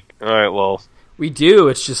be like, all right, well, we do.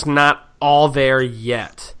 It's just not all there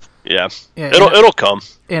yet. Yeah, it'll come.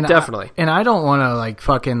 And definitely. I don't want to like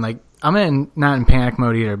fucking like I'm not in panic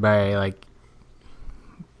mode either by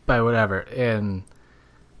whatever.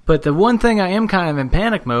 But the one thing I am kind of in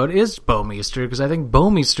panic mode is Bouwmeester, because I think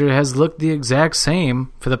Bouwmeester has looked the exact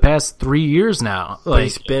same for the past 3 years now. But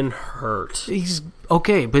he's been hurt. He's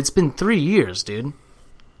okay, but it's been 3 years, dude.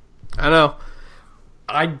 I know.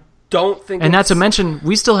 I don't think. And not to mention,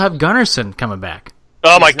 we still have Gunnarsson coming back.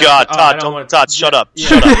 Oh my God, Todd! Todd, shut up!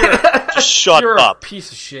 Shut up! Just shut you're up! A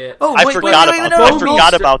piece of shit. Oh, I forgot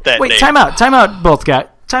about that. Wait, time out, both guys.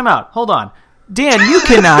 Time out. Hold on, Dan.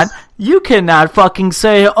 You cannot fucking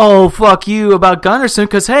say, "Oh, fuck you" about Gunnarsson,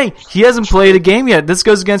 because hey, he hasn't played a game yet. This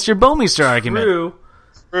goes against your Bouwmeester argument. True.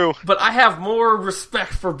 But I have more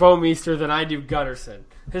respect for Bouwmeester than I do Gunnarsson.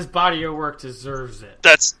 His body of work deserves it.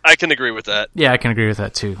 I can agree with that. Yeah, I can agree with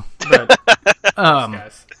that too. But,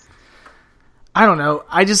 guys. I don't know.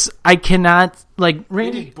 I cannot like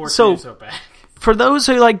Randy. So back. For those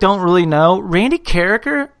who like don't really know, Randy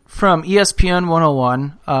Carricker from ESPN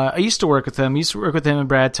 101. I used to work with him. I used to work with him and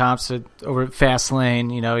Brad Thompson over at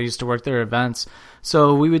Fastlane. I used to work their events.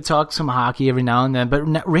 So we would talk some hockey every now and then. But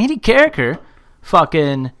Randy Carricker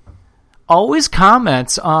fucking always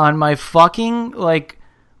comments on my fucking like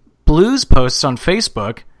Blues posts on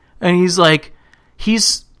Facebook, and he's like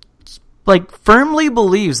firmly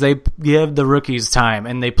believes they give the rookies time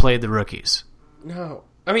and they play the rookies. No.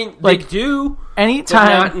 I mean, they do, anytime,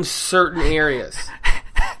 but not in certain areas.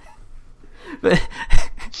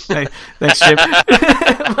 Thanks, Chip.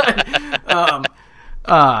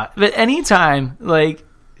 But anytime, like,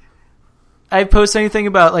 I post anything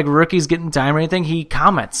about, like, rookies getting time or anything, he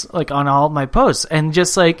comments, like, on all my posts. And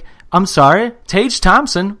just, like, I'm sorry, Tage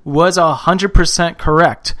Thompson was 100%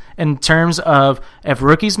 correct in terms of if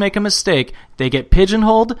rookies make a mistake, they get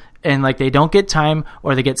pigeonholed and like they don't get time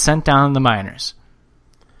or they get sent down in the minors.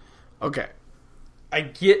 Okay. I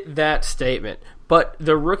get that statement, but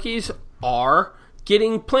the rookies are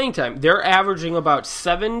getting playing time. They're averaging about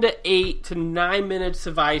 7 to 8 to 9 minutes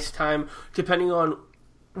of ice time, depending on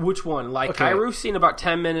which one. Like, Kairu's seen about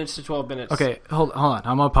 10 minutes to 12 minutes. Okay, hold on.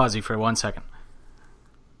 I'm going to pause you for 1 second.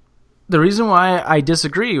 The reason why I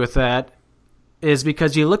disagree with that is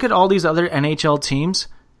because you look at all these other NHL teams,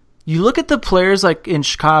 you look at the players like in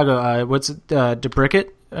Chicago, DeBrincat,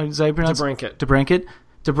 is that how you pronounce it? DeBrincat.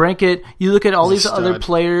 DeBrincat, you look at all these other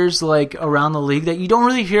players like around the league that you don't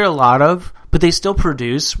really hear a lot of, but they still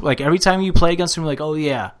produce. Like every time you play against them, you're like, oh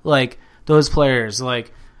yeah, like those players,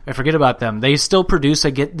 like I forget about them. They still produce.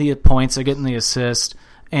 They get the points. They're getting the assist.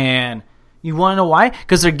 And you want to know why?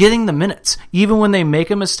 Because they're getting the minutes. Even when they make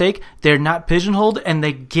a mistake, they're not pigeonholed and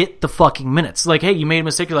they get the fucking minutes. Like, hey, you made a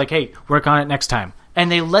mistake. You're like, hey, work on it next time.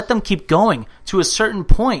 And they let them keep going to a certain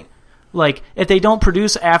point. Like, if they don't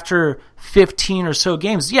produce after 15 or so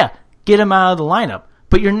games, yeah, get them out of the lineup.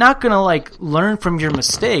 But you're not going to, like, learn from your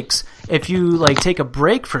mistakes if you, like, take a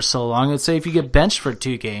break for so long. Let's say if you get benched for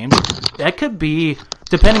 2 games, that could be,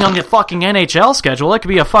 depending on the fucking NHL schedule, it could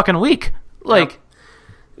be a fucking week. Like,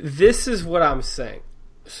 this is what I'm saying.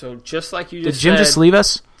 So just like you just said, did Jim just leave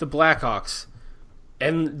us? The Blackhawks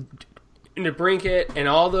and DeBrincat and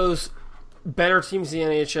all those better teams in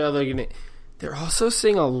the NHL, they're also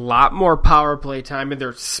seeing a lot more power play time, and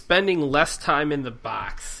they're spending less time in the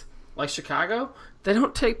box. Like Chicago, they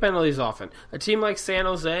don't take penalties often. A team like San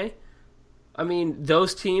Jose, I mean,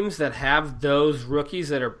 those teams that have those rookies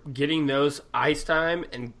that are getting those ice time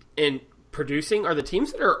and producing are the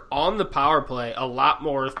teams that are on the power play a lot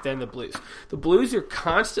more than the Blues. The Blues are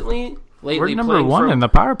constantly lately we're number one in the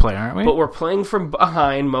power play, aren't we? But we're playing from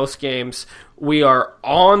behind most games. We are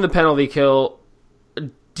on the penalty kill a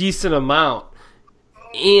decent amount.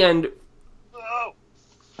 And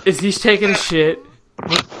is he taking a shit?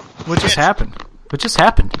 What just happened? What just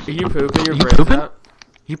happened? Are you pooping? You pooping?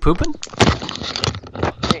 You pooping?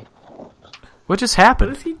 What just happened?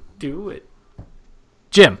 What does he do it?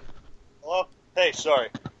 Jim. Hello? Hey, sorry.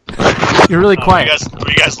 You're really quiet. Were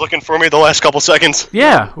you guys looking for me the last couple seconds?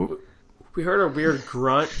 Yeah. We heard a weird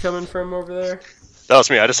grunt coming from over there. That was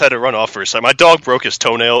me. I just had to run off for a second. My dog broke his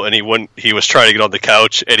toenail, and he was trying to get on the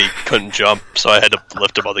couch, and he couldn't jump, so I had to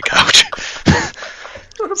lift him on the couch.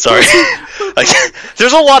 Sorry.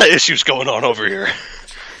 There's a lot of issues going on over here.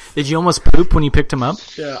 Did you almost poop when you picked him up?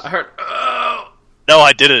 Yeah, I heard, oh! No,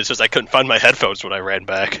 I didn't. It's just I couldn't find my headphones when I ran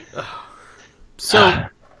back. So,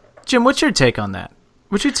 Jim, what's your take on that?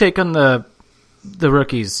 What's your take on the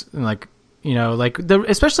rookies? Like, you know, like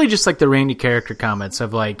especially just like the Randy character comments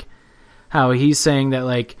of like, how he's saying that,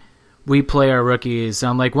 like, we play our rookies.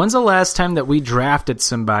 I'm like, when's the last time that we drafted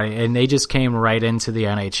somebody and they just came right into the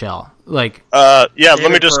NHL? Like, yeah, let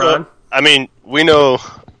me just go. I mean, we know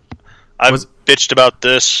I've bitched about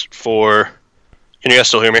this for. Can you guys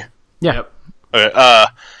still hear me? Yeah. Yep. Okay.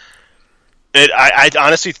 I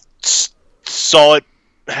honestly saw it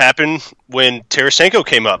happen when Tarasenko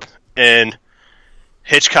came up and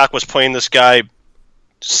Hitchcock was playing this guy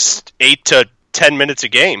 8 to 10 minutes a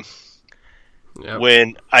game. Yep.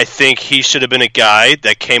 When I think he should have been a guy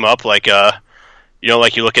that came up like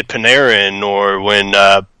like you look at Panarin or when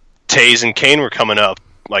Taves and Kane were coming up,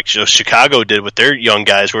 like Chicago did with their young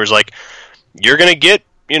guys, where it's like, you're going to get,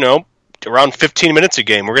 around 15 minutes a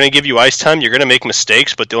game. We're going to give you ice time. You're going to make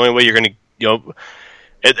mistakes, but the only way you're going to,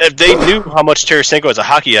 if they knew how much Tarasenko has a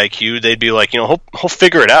hockey IQ, they'd be like, he'll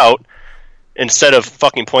figure it out. Instead of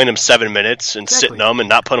fucking playing him 7 minutes and sitting him and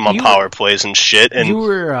not putting him on power plays and shit. And you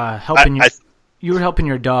were helping you were helping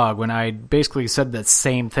your dog when I basically said that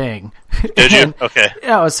same thing. Did you? Okay.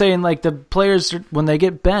 Yeah, I was saying, like, the players, when they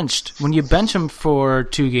get benched, when you bench them for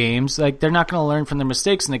 2 games, like, they're not going to learn from their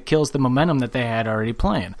mistakes, and it kills the momentum that they had already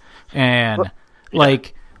playing. And,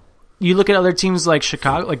 like, you look at other teams like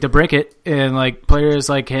Chicago, like DeBrincat, and, like, players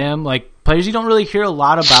like him, like, players you don't really hear a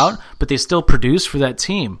lot about, but they still produce for that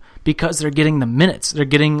team because they're getting the minutes. They're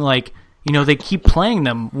getting, like, they keep playing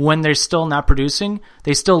them when they're still not producing.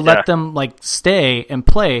 They still let them, like, stay and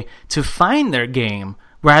play to find their game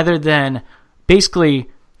rather than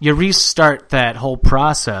basically you restart that whole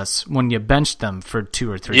process when you bench them for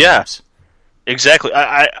 2 or 3 years. Exactly.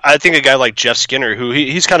 I think a guy like Jeff Skinner, who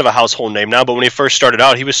he's kind of a household name now, but when he first started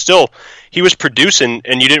out, he was producing,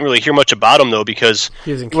 and you didn't really hear much about him though because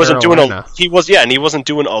he wasn't doing and he wasn't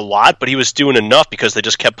doing a lot, but he was doing enough because they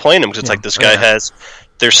just kept playing him because it's like this guy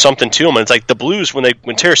there's something to him, and it's like the Blues when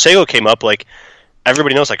Tarasenko came up, like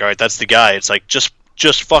everybody knows, like, all right, that's the guy. It's like just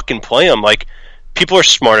fucking play him. Like, people are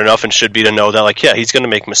smart enough and should be to know that, like, yeah, he's going to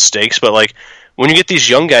make mistakes, but like when you get these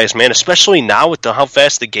young guys, man, especially now with how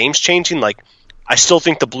fast the game's changing, like, I still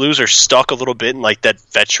think the Blues are stuck a little bit in like the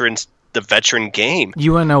veteran game.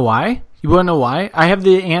 You want to know why? I have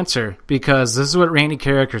the answer because this is what Randy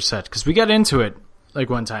Carricker said, because we got into it like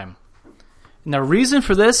one time. And the reason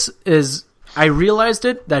for this is I realized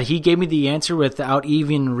that he gave me the answer without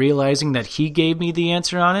even realizing that he gave me the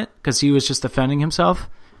answer on it because he was just defending himself.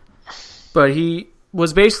 But he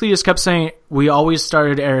was basically just kept saying, we always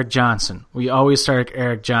started Eric Johnson. We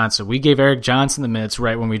gave Eric Johnson the minutes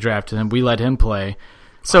right when we drafted him. We let him play.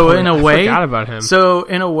 So in a way, I forgot about him. So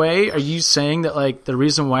in a way, are you saying that like the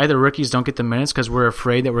reason why the rookies don't get the minutes because we're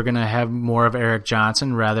afraid that we're going to have more of Eric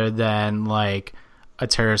Johnson rather than like a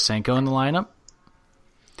Tarasenko in the lineup?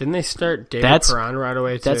 Didn't they start David Perron right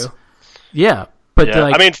away too? Yeah, but yeah.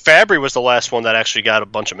 I mean, Fabry was the last one that actually got a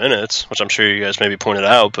bunch of minutes, which I'm sure you guys maybe pointed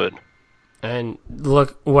out. But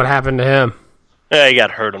look what happened to him. Yeah, he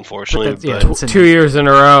got hurt, unfortunately. But 2 years in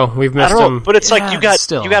a row, we've missed him. But it's like you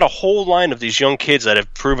got a whole line of these young kids that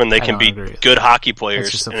have proven they can be good hockey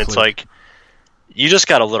players, and it's like you just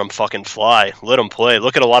got to let them fucking fly, let them play.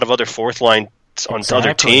 Look at a lot of other fourth line on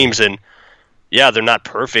other teams, and yeah, they're not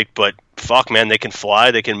perfect, but fuck, man, they can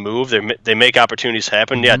fly, they can move, they make opportunities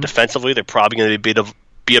happen. Mm-hmm. Yeah, defensively, they're probably going to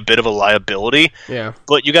be a bit of a liability. Yeah,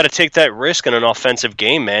 but you got to take that risk in an offensive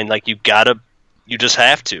game, man. Like you just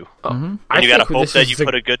have to. Mm-hmm. And you got to hope that you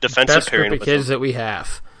put a good defensive pairing with kids them. that we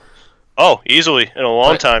have. Oh, easily in a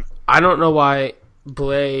long time. I don't know why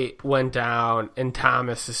Blais went down and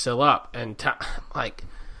Thomas is still up. And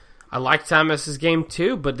I like Thomas's game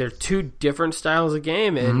too, but they're two different styles of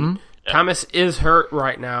game. And Thomas is hurt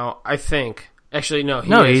right now, I think. Actually, no.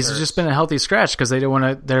 He's just been a healthy scratch because they don't want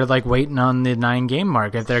to. They're like waiting on the 9-game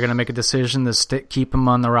mark if they're going to make a decision to keep him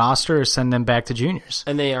on the roster or send them back to juniors.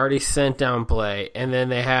 And they already sent down Blais, and then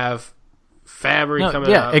they have Fabry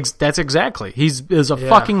coming up. Yeah, that's exactly. He's a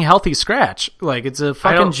fucking healthy scratch. Like it's a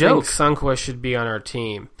fucking joke. I don't think Sundqvist should be on our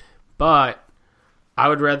team, but I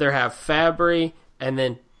would rather have Fabry and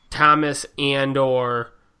then Thomas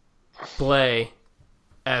and/or Blais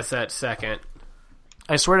as that second.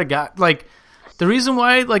 I swear to God, like. The reason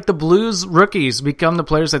why, like, the Blues rookies become the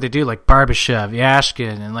players that they do, like Barbashev,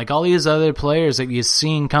 Yashkin, and, like, all these other players that you've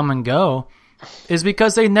seen come and go, is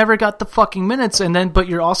because they never got the fucking minutes, but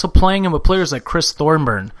you're also playing them with players like Chris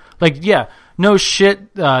Thornburn. Like, yeah, no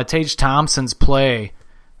shit, Tage Thompson's play,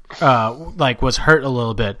 was hurt a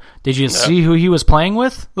little bit. Did you see who he was playing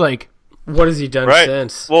with? Like... What has he done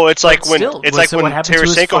since? Well, it's like when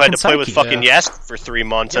Tarasenko had to play with fucking Yask for 3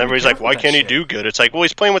 months, and everybody's like, "Why can't he do good?" It's like, well,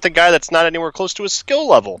 he's playing with a guy that's not anywhere close to his skill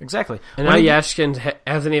level. Exactly. And now Yashkin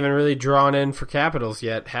hasn't even really drawn in for Capitals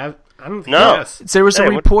yet. I don't think There was a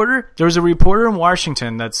reporter. There was a reporter in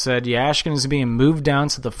Washington that said Yashkin is being moved down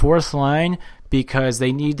to the fourth line because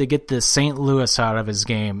they need to get the St. Louis out of his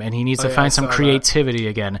game, and he needs to find some creativity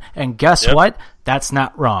again. And guess what? That's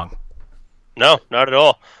not wrong. No, not at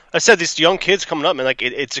all. I said these young kids coming up, man, like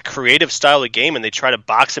it's a creative style of game, and they try to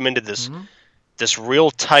box them into this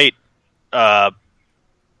real tight,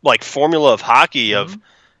 formula of hockey of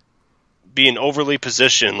being overly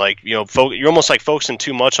positioned. Like you're almost like focusing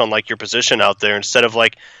too much on like your position out there instead of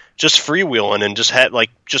like just freewheeling and just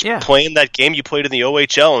playing that game you played in the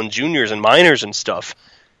OHL and juniors and minors and stuff.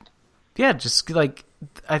 Yeah, just like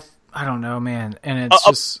I don't know, man, and it's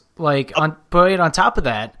just like on top of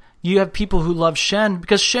that. You have people who love Schenn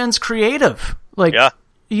because Schenn's creative.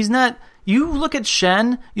 He's not... You look at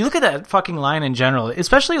Schenn, you look at that fucking line in general,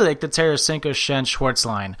 especially like the Tarasenko, Schenn, Schwartz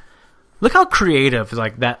line. Look how creative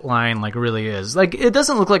like that line like really is. Like it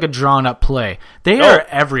doesn't look like a drawn up play. They are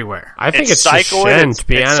everywhere. I think it's cycling. Schenn, to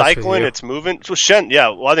be honest cycling. With you. It's moving. So Schenn,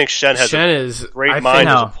 I think Schenn has a great mind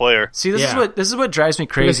as a player. See, this is what drives me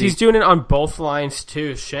crazy. Because he's doing it on both lines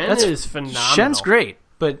too. Schenn is phenomenal. Schenn's great,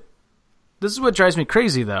 but this is what drives me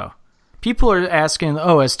crazy though. People are asking,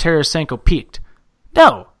 has Tarasenko peaked?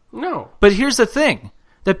 No. But here's the thing.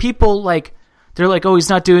 That people, they're like, he's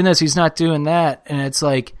not doing this, he's not doing that. And it's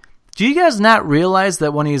like, do you guys not realize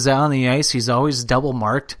that when he's out on the ice, he's always double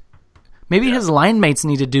marked? Maybe his line mates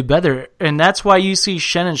need to do better. And that's why you see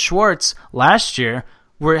Schenn and Schwartz last year,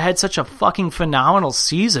 where it had such a fucking phenomenal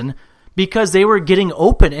season, because they were getting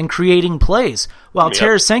open and creating plays. While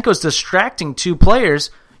Tarasenko's distracting two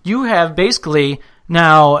players, you have basically...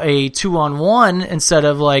 now a 2-on-1 instead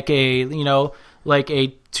of like a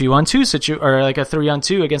 2-on-2 situation or like a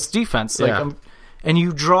 3-on-2 against defense. And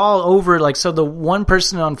you draw over so the one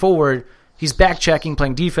person on forward, he's back checking,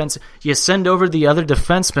 playing defense. You send over the other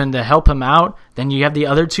defenseman to help him out. Then you have the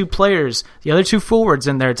other two players, the other two forwards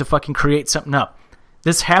in there to fucking create something up.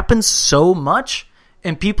 This happens so much.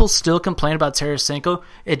 And people still complain about Tarasenko.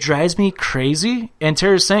 It drives me crazy. And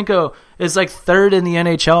Tarasenko is like third in the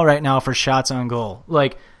NHL right now for shots on goal.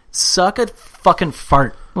 Like, suck a fucking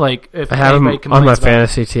fart. Like, if I have him on my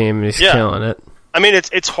fantasy team, and he's killing it. I mean,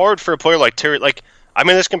 it's hard for a player like Terry. Like, I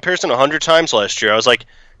made this comparison 100 times last year. I was like,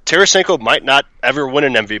 Tarasenko might not ever win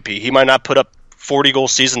an MVP. He might not put up 40-goal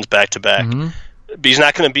seasons back to back. But he's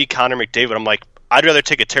not going to be Connor McDavid. I'm like, I'd rather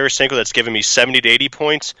take a Tarasenko that's giving me 70 to 80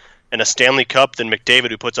 points and a Stanley Cup than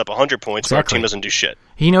McDavid, who puts up 100 points, but our team doesn't do shit.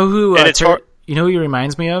 You know who? You know who he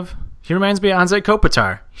reminds me of? He reminds me of Anze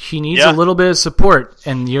Kopitar. He needs a little bit of support,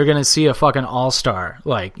 and you're going to see a fucking all-star.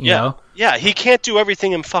 Like, you know? Yeah, he can't do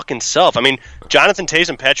everything him fucking self. I mean, Jonathan Toews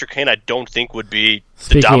and Patrick Kane, I don't think would be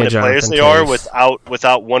the dominant players they are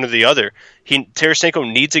without one or the other.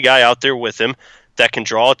 Tarasenko needs a guy out there with him that can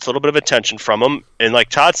draw a little bit of attention from him. And like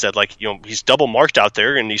Todd said, like, you know, he's double marked out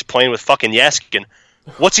there, and he's playing with fucking Yaskin.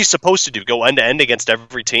 What's he supposed to do? Go end to end against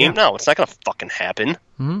every team? No, it's not going to fucking happen.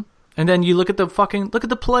 Mm-hmm. And then you look at the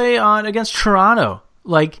play on against Toronto.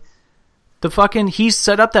 Like, he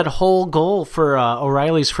set up that whole goal for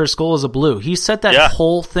O'Reilly's first goal as a Blue. He set that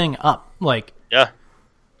whole thing up. Like, I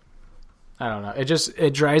don't know.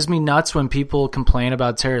 It drives me nuts when people complain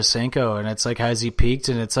about Tarasenko, and it's like, has he peaked?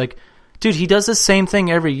 And it's like, dude, he does the same thing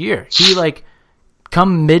every year. He, like,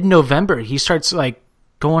 come mid-November, he starts, like,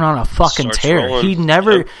 going on a fucking tear.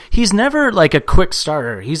 Rolling. He's never like a quick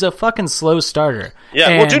starter. He's a fucking slow starter.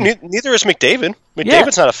 Yeah, well, dude, neither is McDavid.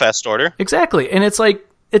 McDavid's not a fast starter. Exactly, and it's like,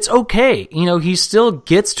 it's okay. You know, he still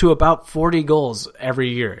gets to about 40 goals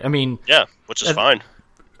every year. I mean, which is fine.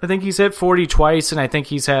 I think he's hit 40 twice, and I think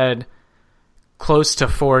he's had close to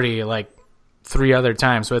 40 like 3 other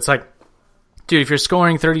times. So it's like, dude, if you're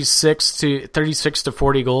scoring 36 to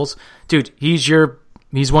 40 goals, dude, he's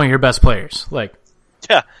one of your best players. Like.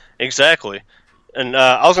 Yeah, exactly. And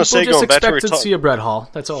I was going to say, going back to see a Brett Hall.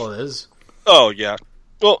 That's all it is. Oh, yeah.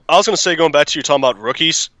 Well, I was going to say, going back to you talking about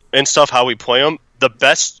rookies and stuff, how we play them, the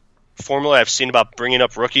best formula I've seen about bringing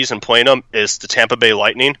up rookies and playing them is the Tampa Bay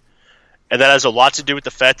Lightning. And that has a lot to do with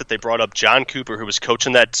the fact that they brought up John Cooper, who was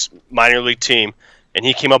coaching that minor league team, and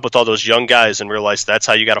he came up with all those young guys and realized that's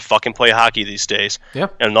how you got to fucking play hockey these days.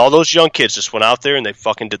 Yep. And all those young kids just went out there and they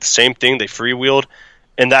fucking did the same thing. They freewheeled.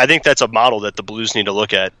 And I think that's a model that the Blues need to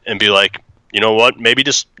look at and be like, you know what, maybe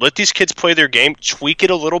just let these kids play their game, tweak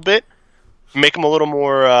it a little bit, make them a little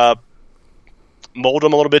more, mold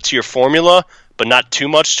them a little bit to your formula, but not too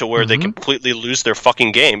much to where they completely lose their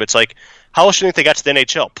fucking game. It's like, how else do you think they got to the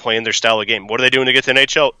NHL? Playing their style of game. What are they doing to get to the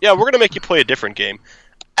NHL? Yeah, we're going to make you play a different game.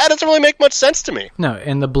 That doesn't really make much sense to me. No,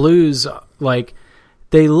 and the Blues, like,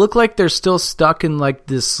 they look like they're still stuck in like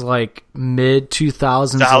this like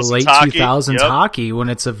mid-2000s or late 2000s hockey when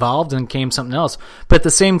it's evolved and came something else. But at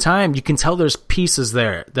the same time, you can tell there's pieces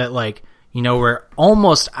there that, like, you know, we're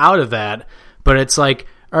almost out of that. But it's like,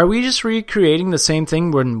 are we just recreating the same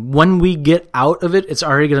thing when we get out of it, it's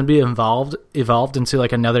already going to be evolved into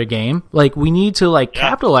like another game? Like, we need to like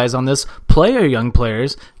capitalize on this, play our young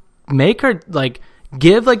players, make our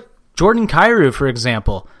give like Jordan Kyrou, for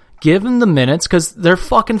example. Give them the minutes because they're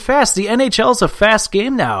fucking fast. The NHL is a fast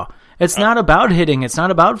game now. It's not about hitting. It's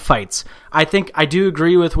not about fights. I do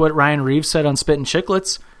agree with what Ryan Reeves said on Spit and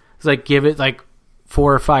Chicklets. It's like, give it like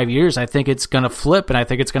 4 or 5 years. I think it's going to flip, and I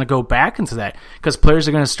think it's going to go back into that because players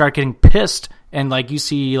are going to start getting pissed, and like you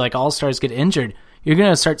see like all-stars get injured. You're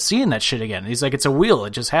going to start seeing that shit again. He's like, it's a wheel.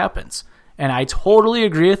 It just happens. And I totally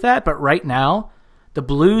agree with that, but right now, the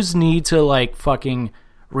Blues need to like fucking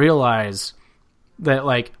realize that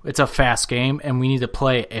like it's a fast game and we need to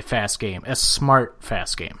play a fast game, a smart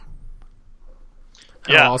fast game.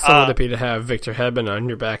 How awesome would it be to have Victor Hedman on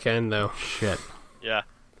your back end, though? Shit. Yeah.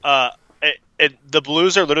 The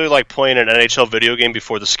Blues are literally like playing an NHL video game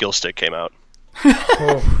before the skill stick came out.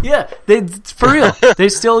 Yeah, for real. They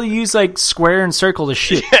still use like square and circle to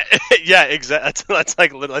shoot. Yeah, exactly. That's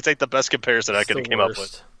like the best comparison I could have came up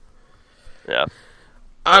with. Yeah.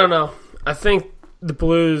 I don't know. I think the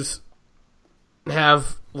Blues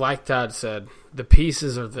have, like Todd said, the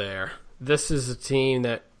pieces are there. This is a team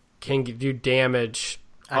that can do damage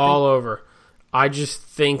all over. I just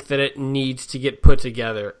think that it needs to get put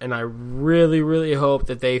together, and I really, really hope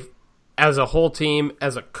that they, as a whole team,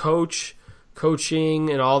 as a coaching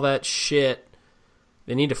and all that shit,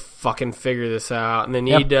 they need to fucking figure this out, and they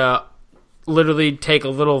need to literally take a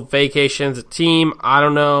little vacation as a team. I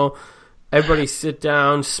don't know. Everybody sit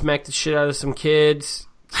down, smack the shit out of some kids.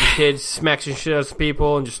 Some kids smack some shit out of some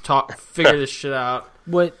people and just figure this shit out.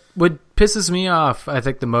 What pisses me off, I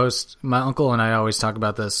think the most, my uncle and I always talk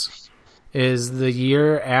about this, is the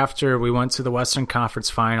year after we went to the Western Conference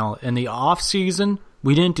Final. In the off season,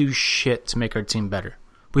 we didn't do shit to make our team better.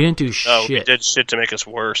 We didn't do shit. We did shit to make us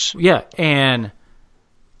worse. Yeah, and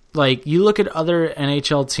like you look at other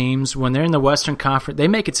NHL teams, when they're in the Western Conference, they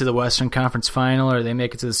make it to the Western Conference Final or they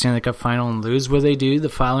make it to the Stanley Cup Final and lose. What they do the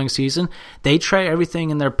following season, they try everything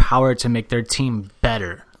in their power to make their team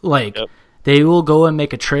better. Like, they will go and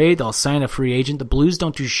make a trade. They'll sign a free agent. The Blues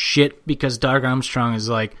don't do shit because Doug Armstrong is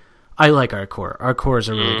like, I like our core. Our core is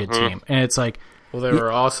a really good team. And it's like... Well, they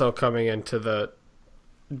were also coming into the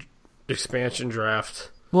expansion draft.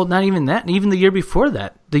 Well, not even that. Even the year before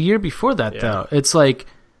that. Though. It's like...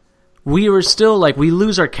 we were still like, we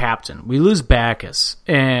lose our captain, we lose Backes,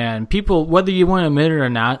 and people, whether you want to admit it or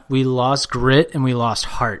not, we lost grit and we lost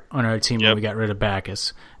heart on our team when we got rid of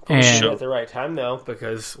Backes. And at the right time though,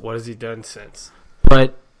 because what has he done since?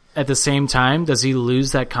 But at the same time, does he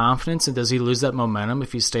lose that confidence and does he lose that momentum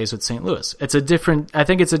if he stays with St. Louis? I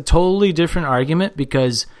think it's a totally different argument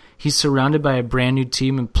because he's surrounded by a brand new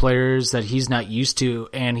team and players that he's not used to,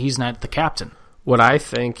 and he's not the captain. What I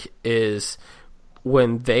think is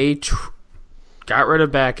when they got rid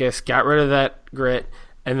of Backes, got rid of that grit,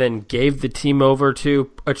 and then gave the team over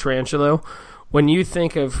to Pietrangelo, when you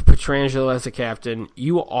think of Pietrangelo as a captain,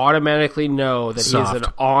 you automatically know that Soft. he's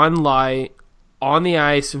an on the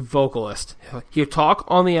ice vocalist. He'll talk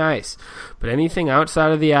on the ice, but anything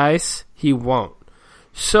outside of the ice, he won't.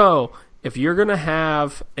 So, if you're going to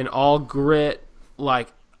have an all grit,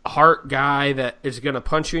 like, heart guy that is going to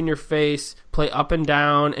punch you in your face, play up and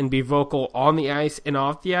down, and be vocal on the ice and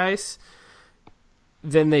off the ice,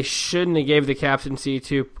 then they shouldn't have gave the captaincy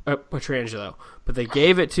to Pietrangelo. But they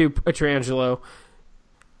gave it to Pietrangelo.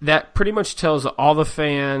 That pretty much tells all the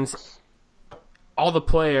fans, all the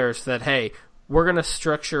players that, hey, we're going to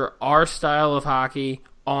structure our style of hockey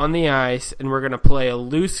on the ice, and we're going to play a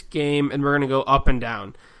loose game, and we're going to go up and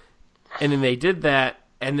down. And then they did that,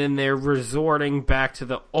 and then they're resorting back to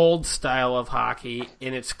the old style of hockey,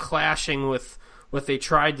 and it's clashing with what they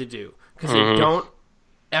tried to do. Because they don't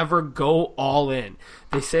ever go all in.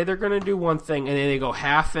 They say they're going to do one thing, and then they go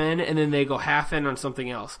half in, and then they go half in on something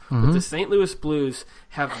else. But the St. Louis Blues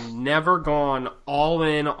have never gone all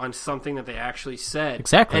in on something that they actually said.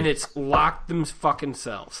 Exactly. And it's locked them fucking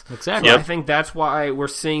selves. Exactly. So I think that's why we're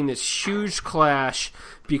seeing this huge clash,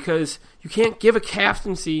 because you can't give a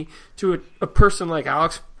captaincy to a person like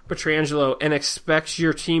Alex Pietrangelo and expect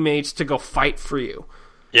your teammates to go fight for you.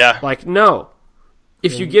 Yeah. Like, no.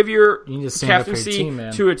 If you give your you need to stand up for your captaincy team,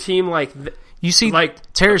 man. to a team like You see,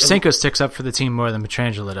 like Tarasenko sticks up for the team more than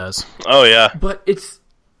Pietrangelo does. Oh, yeah. But it's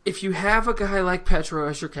if you have a guy like Petro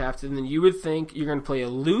as your captain, then you would think you're going to play a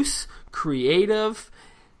loose, creative,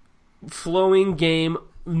 flowing game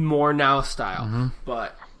more now style.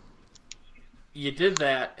 But you did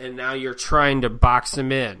that, and now you're trying to box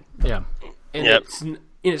him in. Yeah. And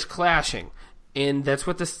it's clashing. And that's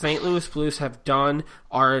what the St. Louis Blues have done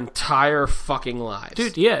our entire fucking lives.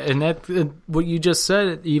 Dude, yeah, and that what you just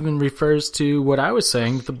said even refers to what I was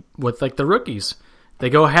saying with like the rookies. They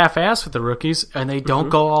go half-ass with the rookies, and they don't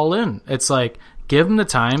go all in. It's like, give them the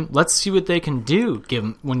time. Let's see what they can do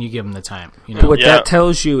when you give them the time. You know? What that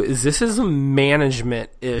tells you is this is a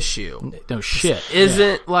management issue. No shit. This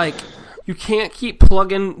isn't like you can't keep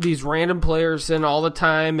plugging these random players in all the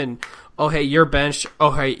time and, oh, hey, you're benched. Oh,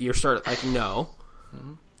 hey, you're started. Like, no.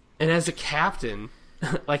 And as a captain,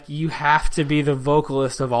 like, you have to be the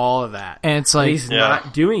vocalist of all of that. And it's like, he's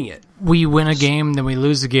not doing it. We win a game, then we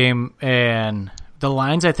lose a game, and the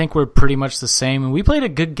lines, I think, were pretty much the same. And we played a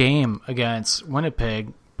good game against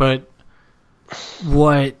Winnipeg, but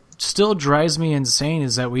what still drives me insane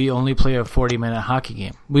is that we only play a 40-minute hockey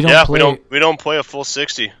game. We don't play a full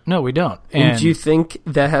 60. No, we don't. And do you think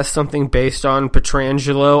that has something based on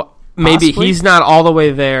Pietrangelo? Maybe Possibly. he's not all the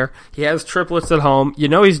way there. He has triplets at home. You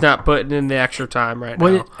know he's not putting in the extra time right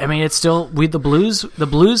now. I mean, it's still the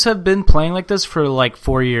Blues have been playing like this for like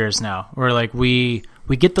 4 years now. Where like we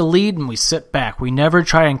get the lead and we sit back. We never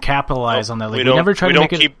try and capitalize on that lead.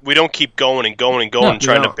 We don't keep going and going and going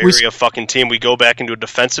trying to bury a fucking team. We go back into a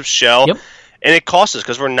defensive shell, and it costs us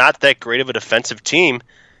because we're not that great of a defensive team.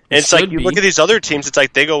 And it's like, you look at these other teams, it's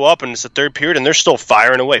like they go up and it's the third period and they're still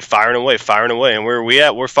firing away. And where are we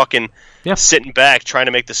at? We're fucking sitting back trying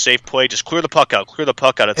to make the safe play. Just clear the puck out.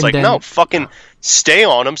 It's like, no, fucking stay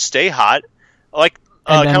on them, stay hot. Like,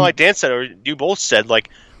 kind of like Dan said, or you both said, like,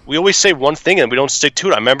 we always say one thing and we don't stick to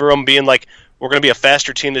it. I remember them being like, we're going to be a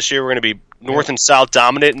faster team this year. We're going to be north and south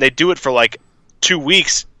dominant. And they do it for like 2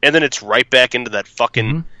 weeks and then it's right back into that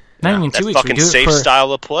fucking... Not even 2 weeks. Fucking safe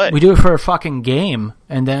style of play. We do it for a fucking game,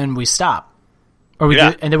 and then we stop. Or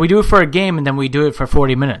and then we do it for a game, and then we do it for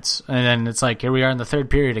 40 minutes. And then it's like, here we are in the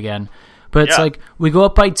third period again. But it's like, we go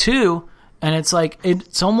up by 2, and it's like,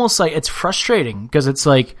 it's almost like, it's frustrating, because it's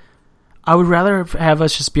like, I would rather have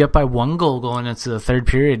us just be up by 1 goal going into the third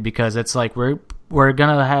period, because it's like, we're going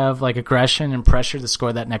to have like aggression and pressure to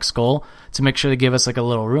score that next goal to make sure to give us like a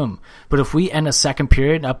little room. But if we end a second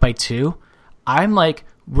period up by 2, I'm like,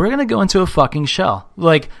 we're going to go into a fucking shell.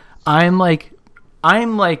 Like, I'm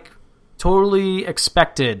totally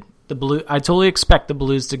expected I totally expect the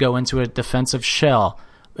Blues to go into a defensive shell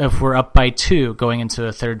if we're up by 2 going into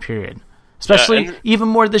a third period. Especially even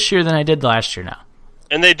more this year than I did last year now.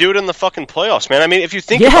 And they do it in the fucking playoffs, man. I mean, if you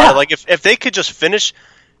think about it, like if they could just finish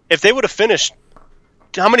if they would have finished,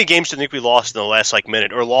 how many games do you think we lost in the last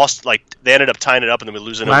minute, or lost they ended up tying it up and then we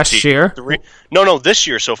lose in last OT? year? 3? No, this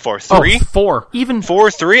year so far. 3, 4, even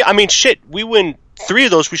 4-3. I mean, shit, we win 3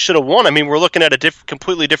 of those. We should have won. I mean, we're looking at a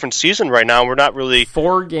completely different season right now. We're not really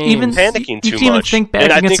 4 games even panicking you too can't even much. think back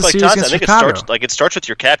And I against think, the series against Chicago. it starts with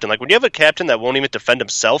your captain. Like when you have a captain that won't even defend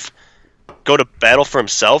himself, go to battle for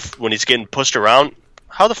himself when he's getting pushed around.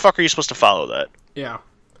 How the fuck are you supposed to follow that? Yeah.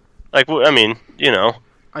 I mean,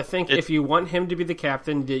 I think if you want him to be the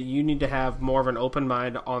captain, you need to have more of an open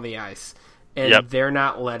mind on the ice. And they're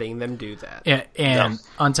not letting them do that. Yeah, and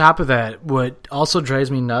on top of that, what also drives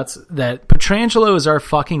me nuts, that Pietrangelo is our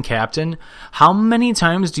fucking captain. How many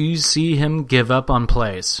times do you see him give up on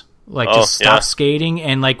plays? Just stop skating,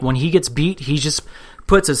 and when he gets beat, he just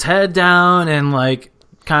puts his head down and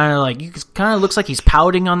kind of looks like he's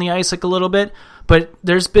pouting on the ice a little bit. But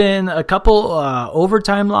there's been a couple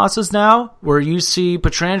overtime losses now where you see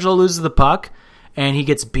Pietrangelo loses the puck and he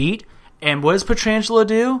gets beat. And what does Pietrangelo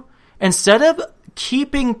do? Instead of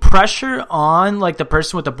keeping pressure on the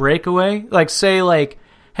person with the breakaway,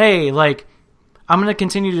 hey, I'm going to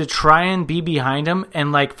continue to try and be behind him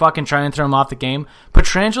and fucking try and throw him off the game.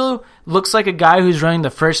 Pietrangelo looks like a guy who's running the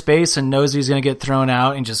first base and knows he's going to get thrown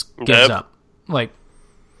out and just gives up.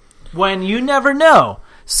 When you never know,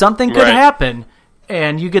 something could happen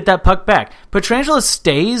and you get that puck back. Pietrangelo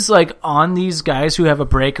stays on these guys who have a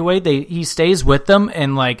breakaway. He stays with them,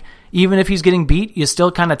 and even if he's getting beat, you still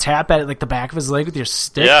kind of tap at the back of his leg with your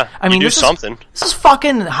stick. Yeah, I mean, this is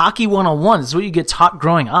fucking hockey 101. This is what you get taught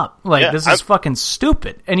growing up. This is fucking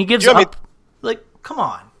stupid. And he gives up. Come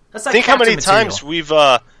on. That's not think how many material. times we've,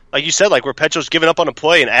 like you said, where Petro's giving up on a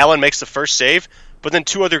play and Allen makes the first save, but then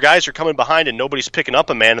 2 other guys are coming behind and nobody's picking up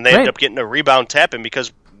a man, and they end up getting a rebound tapping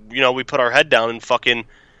because we put our head down and fucking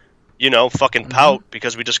pout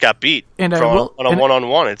because we just got beat on a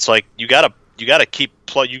one-on-one. It's you gotta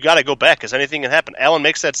go back because anything can happen. Allen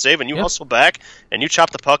makes that save and you hustle back and you chop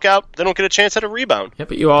the puck out. They don't get a chance at a rebound.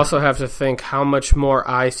 But you also have to think how much more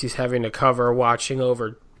ice he's having to cover watching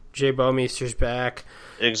over Jay Bouwmeester's back.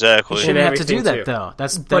 Exactly. He shouldn't have to do that though.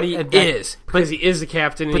 But he is because he is the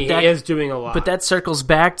captain and he is doing a lot. But that circles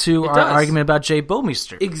back to our argument about Jay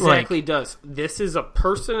Bouwmeester. Exactly, does. This is a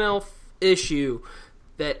personnel issue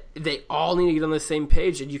that they all need to get on the same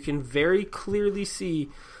page, and you can very clearly see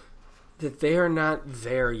that they are not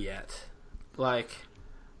there yet. I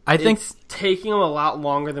think it's taking them a lot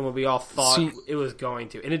longer than what we all thought it was going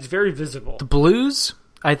to, and it's very visible. The Blues,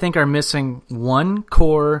 I think, are missing one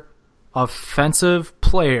core offensive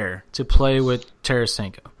player to play with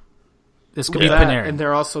Tarasenko. This could be Panarin. And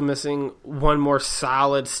they're also missing one more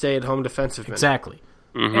solid stay-at-home defenseman. Exactly.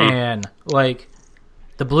 And,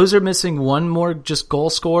 the Blues are missing one more just goal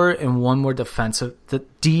scorer and one more defensive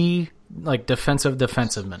defenseman.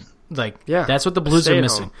 That's what the Blues are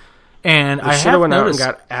missing. And I have went noticed, out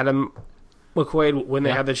and got Adam McQuaid when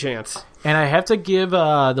they had the chance. And I have to give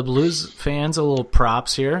the Blues fans a little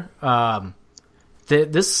props here.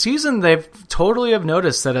 This season, they've totally have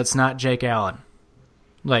noticed that it's not Jake Allen.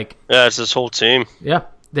 It's this whole team. Yeah,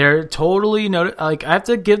 they're totally I have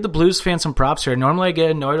to give the Blues fans some props here. Normally, I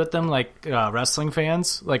get annoyed with them wrestling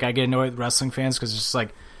fans. I get annoyed with wrestling fans because it's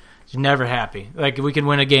just you're never happy. We can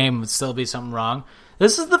win a game and still be something wrong.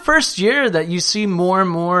 This is the first year that you see more and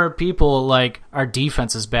more people our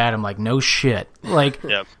defense is bad. I'm no shit.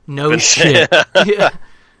 No shit. Yeah.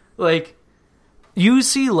 You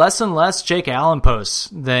see less and less Jake Allen posts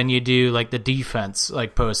than you do the defense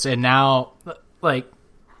posts, and now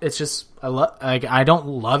it's just I don't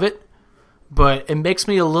love it, but it makes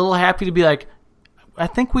me a little happy to be I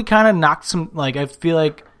think we kind of knocked some I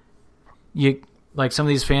feel you some of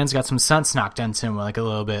these fans got some sense knocked into them a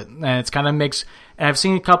little bit, and it's kind of makes. And I've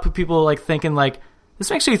seen a couple of people thinking this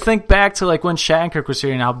makes you think back to when Shattenkirk was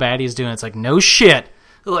here and how bad he's doing. It's no shit,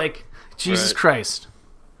 Jesus Christ.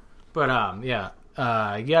 But you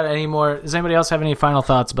got any more? Does anybody else have any final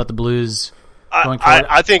thoughts about the Blues going forward?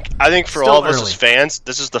 I think for all of us as fans,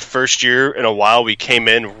 this is the first year in a while we came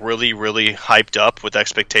in really, really hyped up with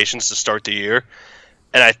expectations to start the year.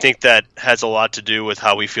 And I think that has a lot to do with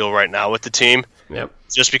how we feel right now with the team. Yep.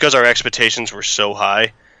 Just because our expectations were so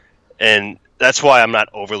high. And that's why I'm not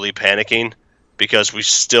overly panicking, because we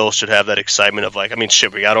still should have that excitement of we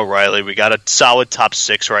got O'Reilly. We got a solid top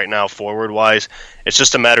 6 right now forward-wise. It's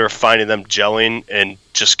just a matter of finding them gelling and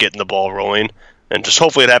just getting the ball rolling. And just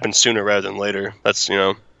hopefully it happens sooner rather than later. That's,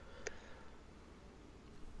 that's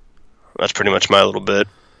pretty much my little bit.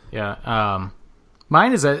 Yeah.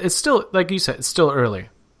 Mine is that it's still, like you said, it's still early.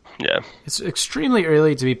 Yeah. It's extremely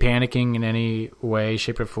early to be panicking in any way,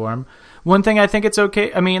 shape, or form. One thing I think it's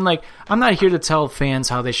okay. I mean, like, I'm not here to tell fans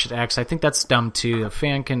how they should act. I think that's dumb too. A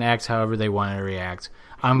fan can act however they want to react.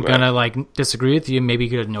 I'm gonna like disagree with you, maybe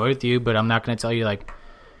get annoyed with you, but I'm not gonna tell you like,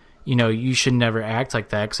 you know, you should never act like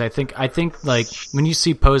that. Because I think like when you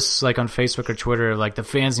see posts like on Facebook or Twitter, like the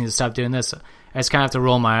fans need to stop doing this, I just kind of have to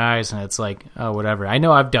roll my eyes, and it's like, oh, whatever. I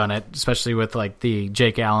know I've done it, especially with like the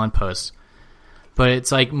Jake Allen posts, but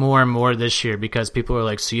it's like more and more this year because people are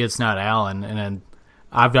like, see, it's not Allen, and then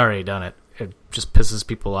I've already done it. It just pisses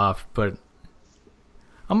people off, but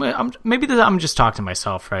I'm just talking to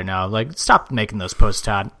myself right now. Like, stop making those posts,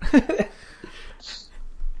 Todd.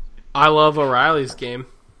 I love O'Reilly's game.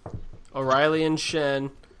 O'Reilly and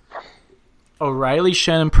Shen. O'Reilly,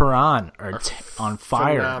 Shen, and Perron are on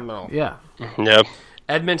fire. Phenomenal. Yeah. Yep.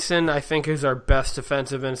 Edmondson, I think, is our best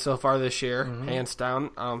defensive end so far this year, hands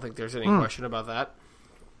down. I don't think there's any question about that.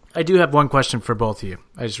 I do have one question for both of you.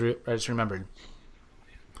 I just remembered.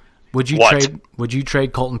 Would you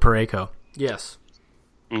trade Colton Parayko? Yes.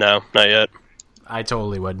 No, not yet. I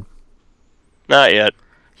totally would. Not yet.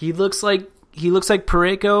 He looks like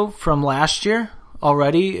Parayko from last year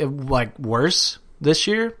already, like worse this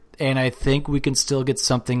year, and I think we can still get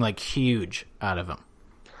something like huge out of him.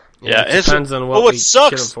 Yeah, it depends on what we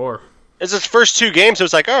sucks get him for. Is his first 2 games, it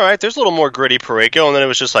was like, all right, there's a little more gritty Parayko, and then it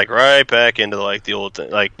was just like right back into like the old,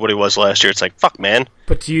 like what he was last year. It's like, fuck, man.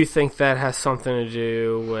 But do you think that has something to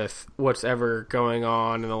do with what's ever going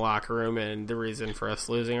on in the locker room and the reason for us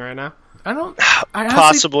losing right now?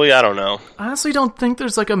 Possibly, I don't know. I honestly don't think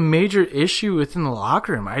there's like a major issue within the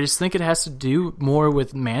locker room. I just think it has to do more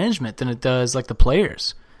with management than it does like the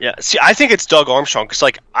players. Yeah, see, I think it's Doug Armstrong because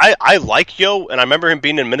like I like Yo, and I remember him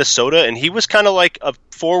being in Minnesota, and he was kind of like a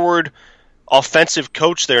forward offensive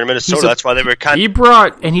coach there in Minnesota. That's why they were kind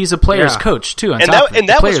of... And he's a player's coach, too. And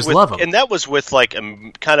that was with like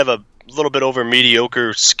a kind of a little bit over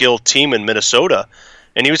mediocre skilled team in Minnesota.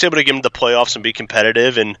 And he was able to get them to the playoffs and be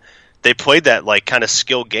competitive. And they played that like kind of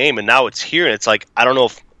skill game. And now it's here. And it's like, I don't know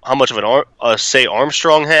how much of an say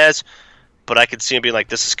Armstrong has, but I could see him being like,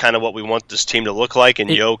 this is kind of what we want this team to look like. And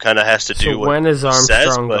Yo kind of has to do what when is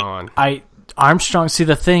Armstrong gone? Armstrong, see,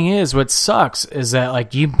 the thing is, what sucks is that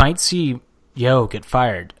like you might see Yo get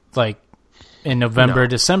fired like in November,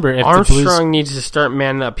 December. If Armstrong the Blues... needs to start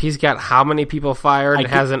manning up. He's got how many people fired and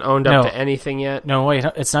hasn't owned up to anything yet? No, wait,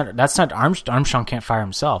 it's not. That's not Armstrong. Armstrong can't fire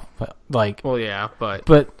himself. But like, well, yeah,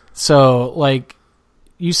 but so like,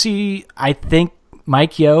 you see, I think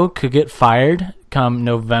Mike Yo could get fired come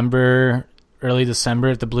November, early December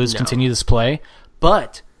if the Blues continue this play.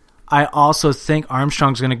 But I also think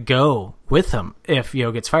Armstrong's going to go with him if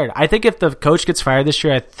Yo gets fired. I think if the coach gets fired this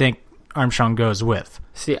year, I think Armstrong goes with.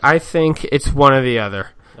 See, I think it's one or the other.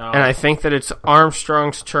 And I think that it's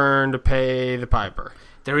Armstrong's turn to pay the piper.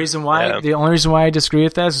 The only reason why I disagree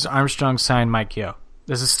with that is Armstrong signed Mike Yo.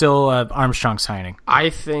 This is still Armstrong signing. I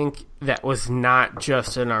think that was not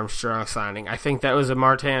just an Armstrong signing. I think that was a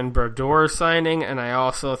Martin Brodeur signing, and I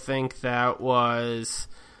also think that was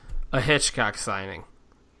a Hitchcock signing.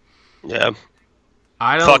 Yeah.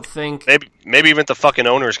 I don't think... Maybe even the fucking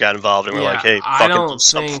owners got involved and were like, hey, fucking do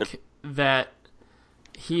something. I don't think that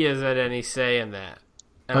he has had any say in that.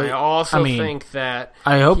 And I also think that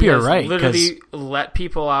I hope you're right. Literally let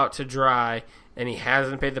people out to dry, and he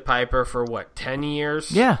hasn't paid the piper for 10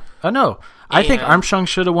 years. Yeah, I know. I think Armstrong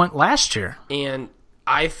should have went last year. And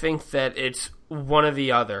I think that it's one or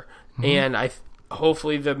the other. Mm-hmm. And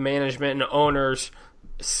hopefully the management and owners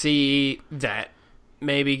see that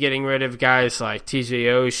maybe getting rid of guys like TJ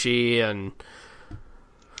Oshie and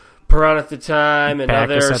Perron at the time and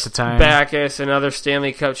Backus and other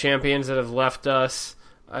Stanley Cup champions that have left us.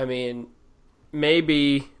 I mean,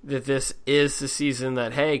 maybe that this is the season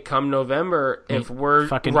that, hey, come November, if we're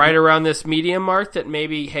right around this medium mark, that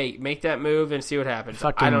maybe, hey, make that move and see what happens.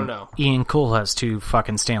 I don't know. Ian Cole has 2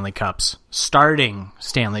 fucking Stanley Cups. Starting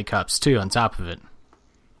Stanley Cups, too, on top of it.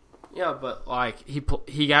 Yeah, but like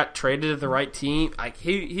he got traded to the right team. Like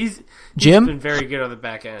he's Jim? been very good on the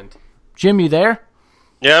back end. Jim, you there?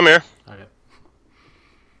 Yeah, I'm here. Okay.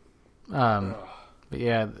 But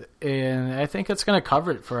yeah, and I think that's going to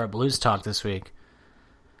cover it for our Blues talk this week.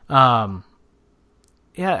 Yeah,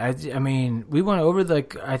 I mean, we went over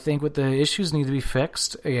I think what the issues need to be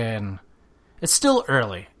fixed, and it's still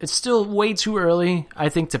early. It's still way too early, I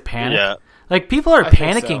think, to panic. Yeah. Like, people are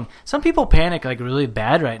panicking. So. Some people panic like really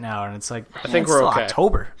bad right now, and it's like, I think we're okay.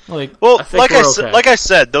 October. Like I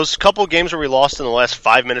said, those couple games where we lost in the last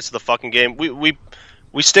 5 minutes of the fucking game, we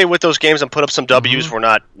stay with those games and put up some W's.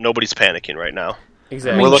 Mm-hmm. Nobody's panicking right now.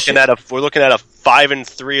 Exactly. We're looking at a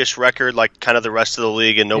 5-3ish record, like kind of the rest of the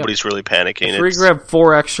league, and nobody's really panicking. If we grab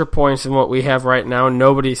 4 extra points than what we have right now,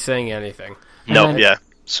 nobody's saying anything. No, yeah.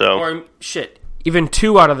 So or shit, even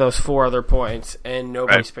 2 out of those 4 other points, and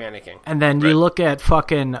nobody's panicking. And then you look at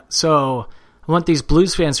fucking. So I want these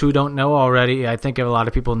Blues fans who don't know already. I think a lot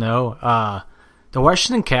of people know. The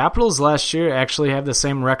Washington Capitals last year actually have the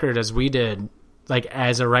same record as we did. Like,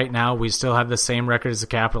 as of right now, we still have the same record as the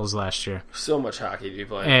Capitals last year. So much hockey to be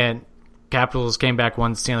playing. And Capitals came back,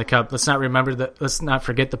 won the Stanley Cup. Let's not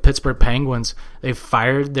forget the Pittsburgh Penguins. They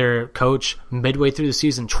fired their coach midway through the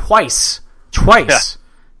season twice. Yeah.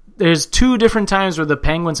 There's 2 different times where the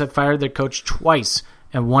Penguins have fired their coach twice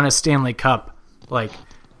and won a Stanley Cup. Like,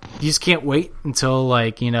 you just can't wait until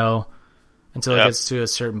it gets to a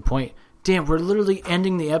certain point. Damn, we're literally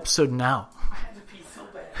ending the episode now.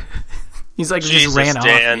 He's like, Jesus, just ran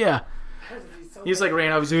Dan. off. Yeah. He's like,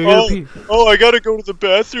 ran off. He's like, I gotta go to the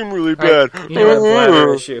bathroom really bad. You know,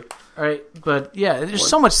 bladder issue. All right, but yeah, there's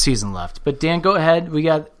so much season left. But Dan, go ahead. We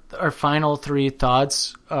got our final 3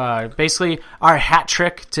 thoughts. Basically, our hat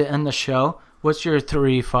trick to end the show. What's your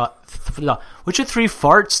 3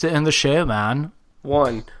 farts to end the show, man?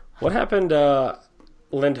 1, what happened to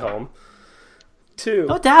Lindholm? 2,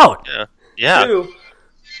 No doubt. Yeah. 2,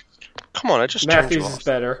 Come on, I just turned you Matthews off. is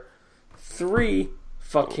better. 3,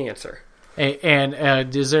 fuck cancer. Hey,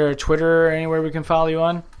 and is there a Twitter or anywhere we can follow you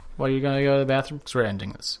on while you're going to go to the bathroom? Because we're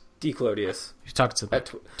ending this. D-Clodius. You talk to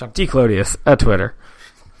the D-Clodius at Twitter.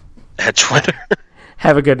 At Twitter.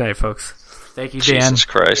 Have a good night, folks. Thank you, Dan. Jesus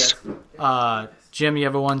Christ. Jim, you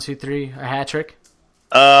have a 1, 2, 3, a hat trick?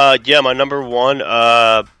 Yeah, my number 1.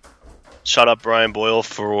 Shout out Brian Boyle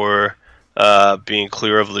for being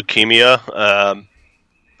clear of leukemia.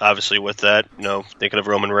 Obviously, with that, thinking of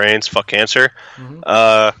Roman Reigns, fuck cancer.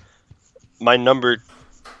 Mm-hmm. My number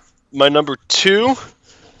 2.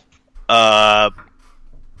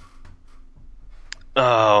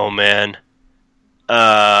 Oh man.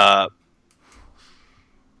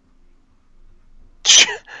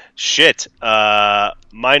 Shit.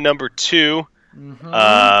 My number 2.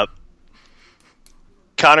 Mm-hmm.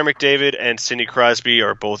 Connor McDavid and Sidney Crosby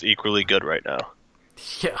are both equally good right now.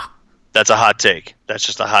 Yeah. That's a hot take. That's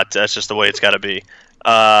just the way it's got to be.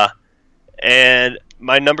 And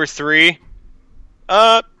my number 3,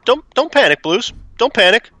 don't panic, Blues. Don't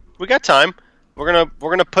panic. We got time. We're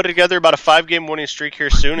gonna put together about a 5-game winning streak here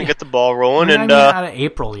soon and get the ball rolling. We're and not out of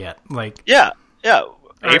April yet.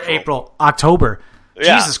 October.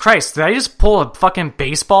 Yeah. Jesus Christ! Did I just pull a fucking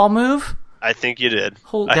baseball move? I think you did.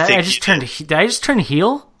 Did I just turn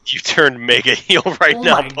heel? You turned mega heel right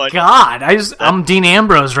now. Oh my god! I'm Dean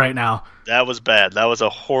Ambrose right now. That was bad. That was a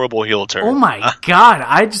horrible heel turn. Oh my god!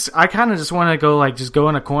 I kind of just want to go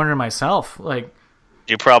in a corner myself. Like,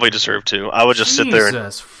 you probably deserve to. I would just sit there and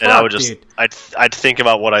I would just I'd think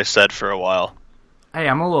about what I said for a while. Hey,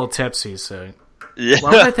 I'm a little tipsy, so. Yeah.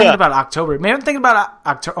 What was I thinking about October? Maybe I'm thinking about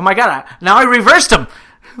October. Oh my god! Now I reversed him.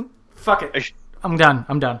 Fuck it. I'm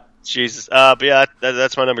done. Jesus. But yeah,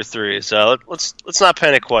 that's my number 3. So let's not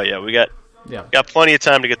panic quite yet. We got plenty of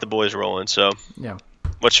time to get the boys rolling. So yeah.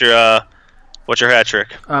 What's your hat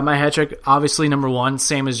trick? My hat trick, obviously number 1,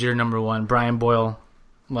 same as your number 1, Brian Boyle.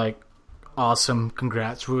 Like, awesome.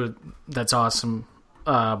 Congrats. That's awesome.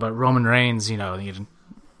 But Roman Reigns, you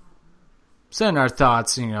send our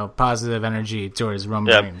thoughts, positive energy towards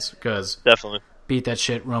Roman Reigns, because definitely beat that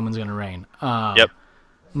shit. Roman's gonna reign. Yep.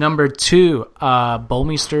 Number 2,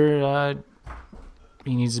 Bolmeister.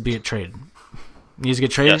 He needs to be traded. He needs to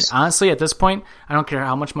get traded. Yes. Honestly, at this point, I don't care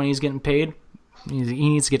how much money he's getting paid. He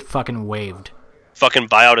needs to get fucking waived. Fucking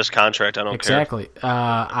buy out his contract. I don't care. Exactly.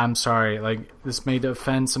 I'm sorry. Like, this may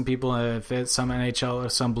offend some people. If it's some NHL or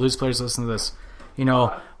some Blues players listen to this,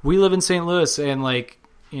 we live in St. Louis, and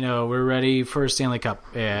we're ready for a Stanley Cup.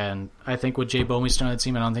 And I think with Jay Bolmeister on the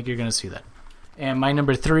team, I don't think you're going to see that. And my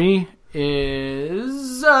number 3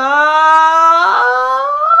 is I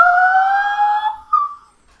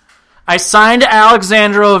signed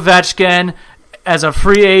Alexander Ovechkin as a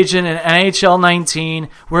free agent in NHL 19.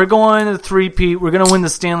 We're going to the 3-peat. We're going to win the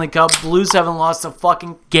Stanley Cup. Blues haven't lost a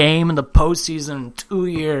fucking game in the postseason in 2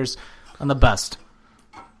 years. I'm the best.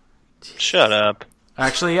 Shut up.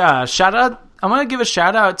 Actually, yeah. Shout out. I'm going to give a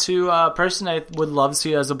shout out to a person I would love to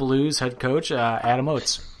see as a Blues head coach, Adam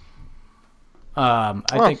Oates. I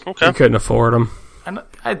think we couldn't afford him.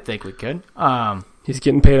 I think we could. He's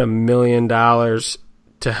getting paid $1 million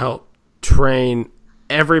to help train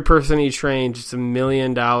every person he trains. It's $1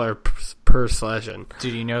 million per session.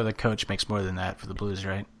 Dude, the coach makes more than that for the Blues,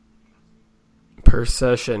 right? Per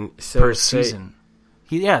session. Per season.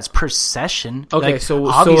 It's per session. Okay, like, so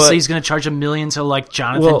obviously he's going to charge $1 million to like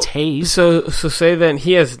Jonathan Taze. So say then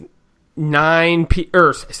he has 9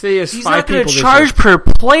 or say he has he's 5 not people. He's not going to charge per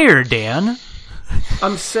player, Dan.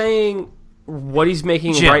 I'm saying what he's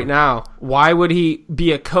making right now. Why would he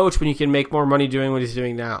be a coach when he can make more money doing what he's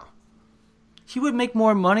doing now? He would make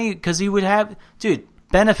more money because he would have,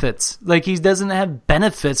 benefits. Like, he doesn't have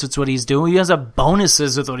benefits with what he's doing. He doesn't have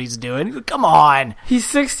bonuses with what he's doing. Come on. He's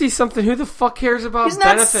 60-something. Who the fuck cares about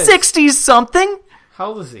benefits? He's not 60-something. How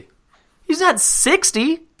old is he? He's not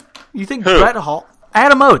 60. You think Brett Hall?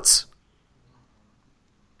 Adam Oates.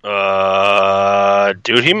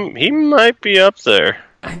 Dude, he might be up there.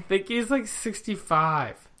 I think he's like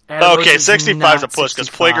 65. Okay, 65 is a push because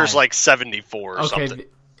Plager's like 74 or something.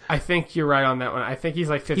 I think you're right on that one. I think he's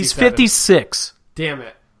like 57. He's 56. Damn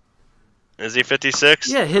it. Is he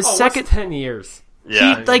 56? Yeah, his second 10 years.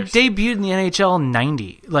 Yeah. He debuted in the NHL in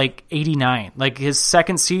 90, like 89. Like his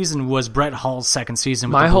second season was Brett Hall's second season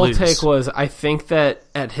with My the whole Blues. take was I think that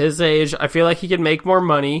at his age, I feel like he could make more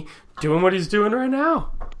money doing what he's doing right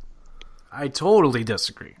now. I totally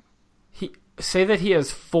disagree. Say that he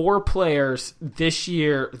has 4 players this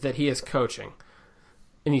year that he is coaching,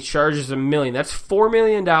 and he charges $1 million. That's $4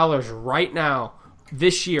 million right now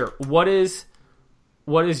this year. What is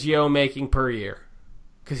Yo making per year?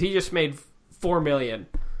 Because he just made $4 million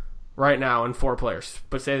right now in 4 players.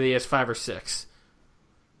 But say that he has 5 or 6.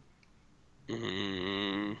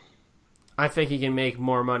 I think he can make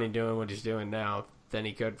more money doing what he's doing now than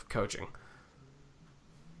he could coaching.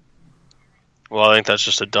 Well, I think that's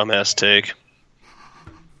just a dumbass take.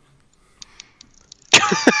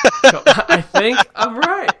 I think I'm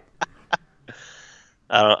right.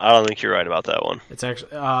 I don't think you're right about that one. It's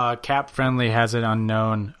actually Cap Friendly has it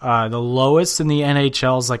unknown. The lowest in the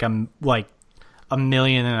NHL is like $1.5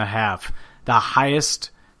 million. The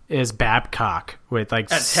highest is Babcock with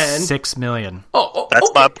like at 10? $6 million.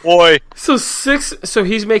 That's my boy. So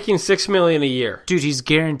he's making $6 million a year. Dude, he's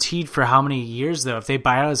guaranteed for how many years though? If they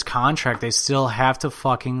buy out his contract, they still have to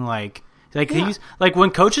fucking he's like when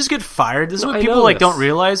coaches get fired. This is what people don't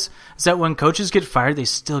realize is that when coaches get fired, they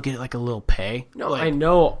still get like a little pay. No, I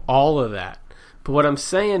know all of that, but what I'm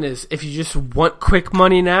saying is, if you just want quick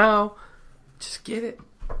money now, just get it.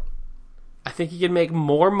 I think you can make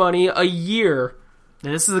more money a year.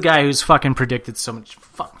 And this is the guy who's fucking predicted so much.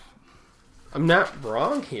 Fuck, I'm not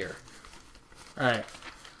wrong here. All right.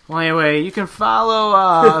 Well, anyway, you can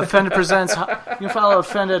follow Offended Presents. You can follow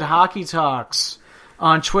Offended Hockey Talks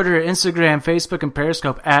on Twitter, Instagram, Facebook, and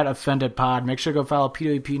Periscope at OffendedPod. Make sure to go follow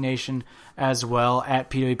PWP Nation as well at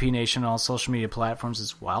PWP Nation on all social media platforms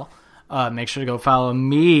as well. Make sure to go follow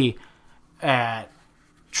me at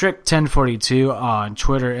Trick1042 on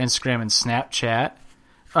Twitter, Instagram, and Snapchat.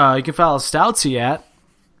 You can follow Stoutsy at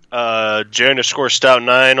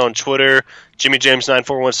J_Stout9 on Twitter,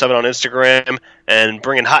 JimmyJames9417 on Instagram, and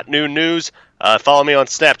bringing hot new news. Follow me on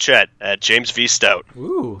Snapchat at JamesVStout.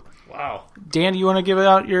 Ooh. Wow. Dan, you want to give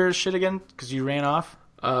out your shit again? Because you ran off?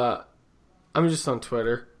 I'm just on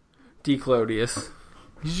Twitter. DClodius.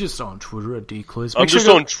 He's just on Twitter at DClodius. I'm just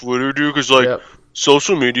on Twitter, dude, because,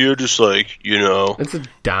 social media just, It's a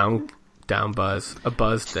down buzz. A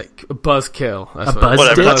buzzkill.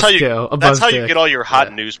 Whatever. That's how you get all your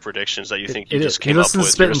hot news predictions predictions that you think you just came up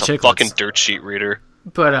with. You're just a fucking dirt sheet reader.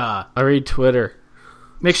 But, I read Twitter.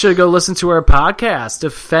 Make sure to go listen to our podcast,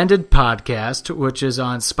 Offended Podcast, which is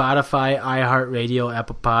on Spotify, iHeartRadio,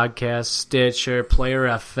 Apple Podcasts, Stitcher, Player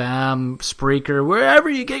FM, Spreaker,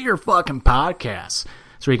 wherever you get your fucking podcasts.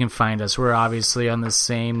 That's where you can find us. We're obviously on the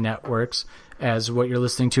same networks as what you're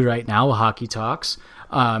listening to right now, Hockey Talks.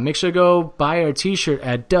 Make sure to go buy our t-shirt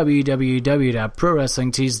at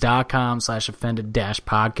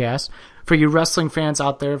www.prowrestlingtees.com/offended-podcast. For you wrestling fans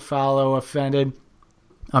out there, follow Offended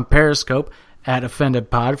on Periscope at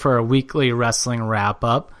OffendedPod for our weekly wrestling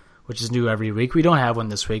wrap-up, which is new every week. We don't have one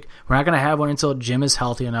this week. We're not going to have one until Jim is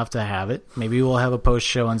healthy enough to have it. Maybe we'll have a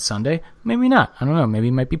post-show on Sunday. Maybe not. I don't know. Maybe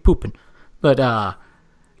he might be pooping. But,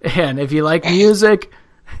 and if you like music,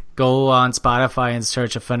 go on Spotify and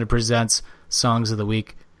search Offended Presents Songs of the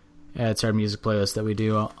Week. It's our music playlist that we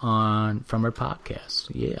do from our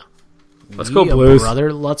podcast. Yeah. Let's go Blues.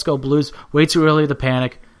 Brother. Let's go Blues. Way too early to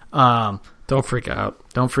panic. Don't freak out.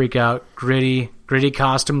 Don't freak out. Gritty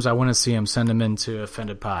costumes. I want to see them. Send them into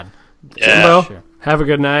Offended Pod. Yeah. Jimbo, sure. Have a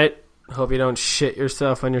good night. Hope you don't shit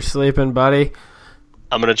yourself when you're sleeping, buddy.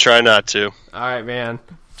 I'm going to try not to. All right, man.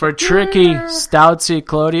 For Tricky, Stoutsy,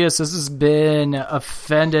 Clodius, this has been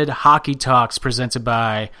Offended Hockey Talks presented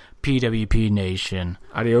by PWP Nation.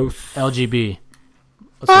 Adios. LGB.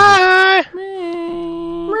 Bye.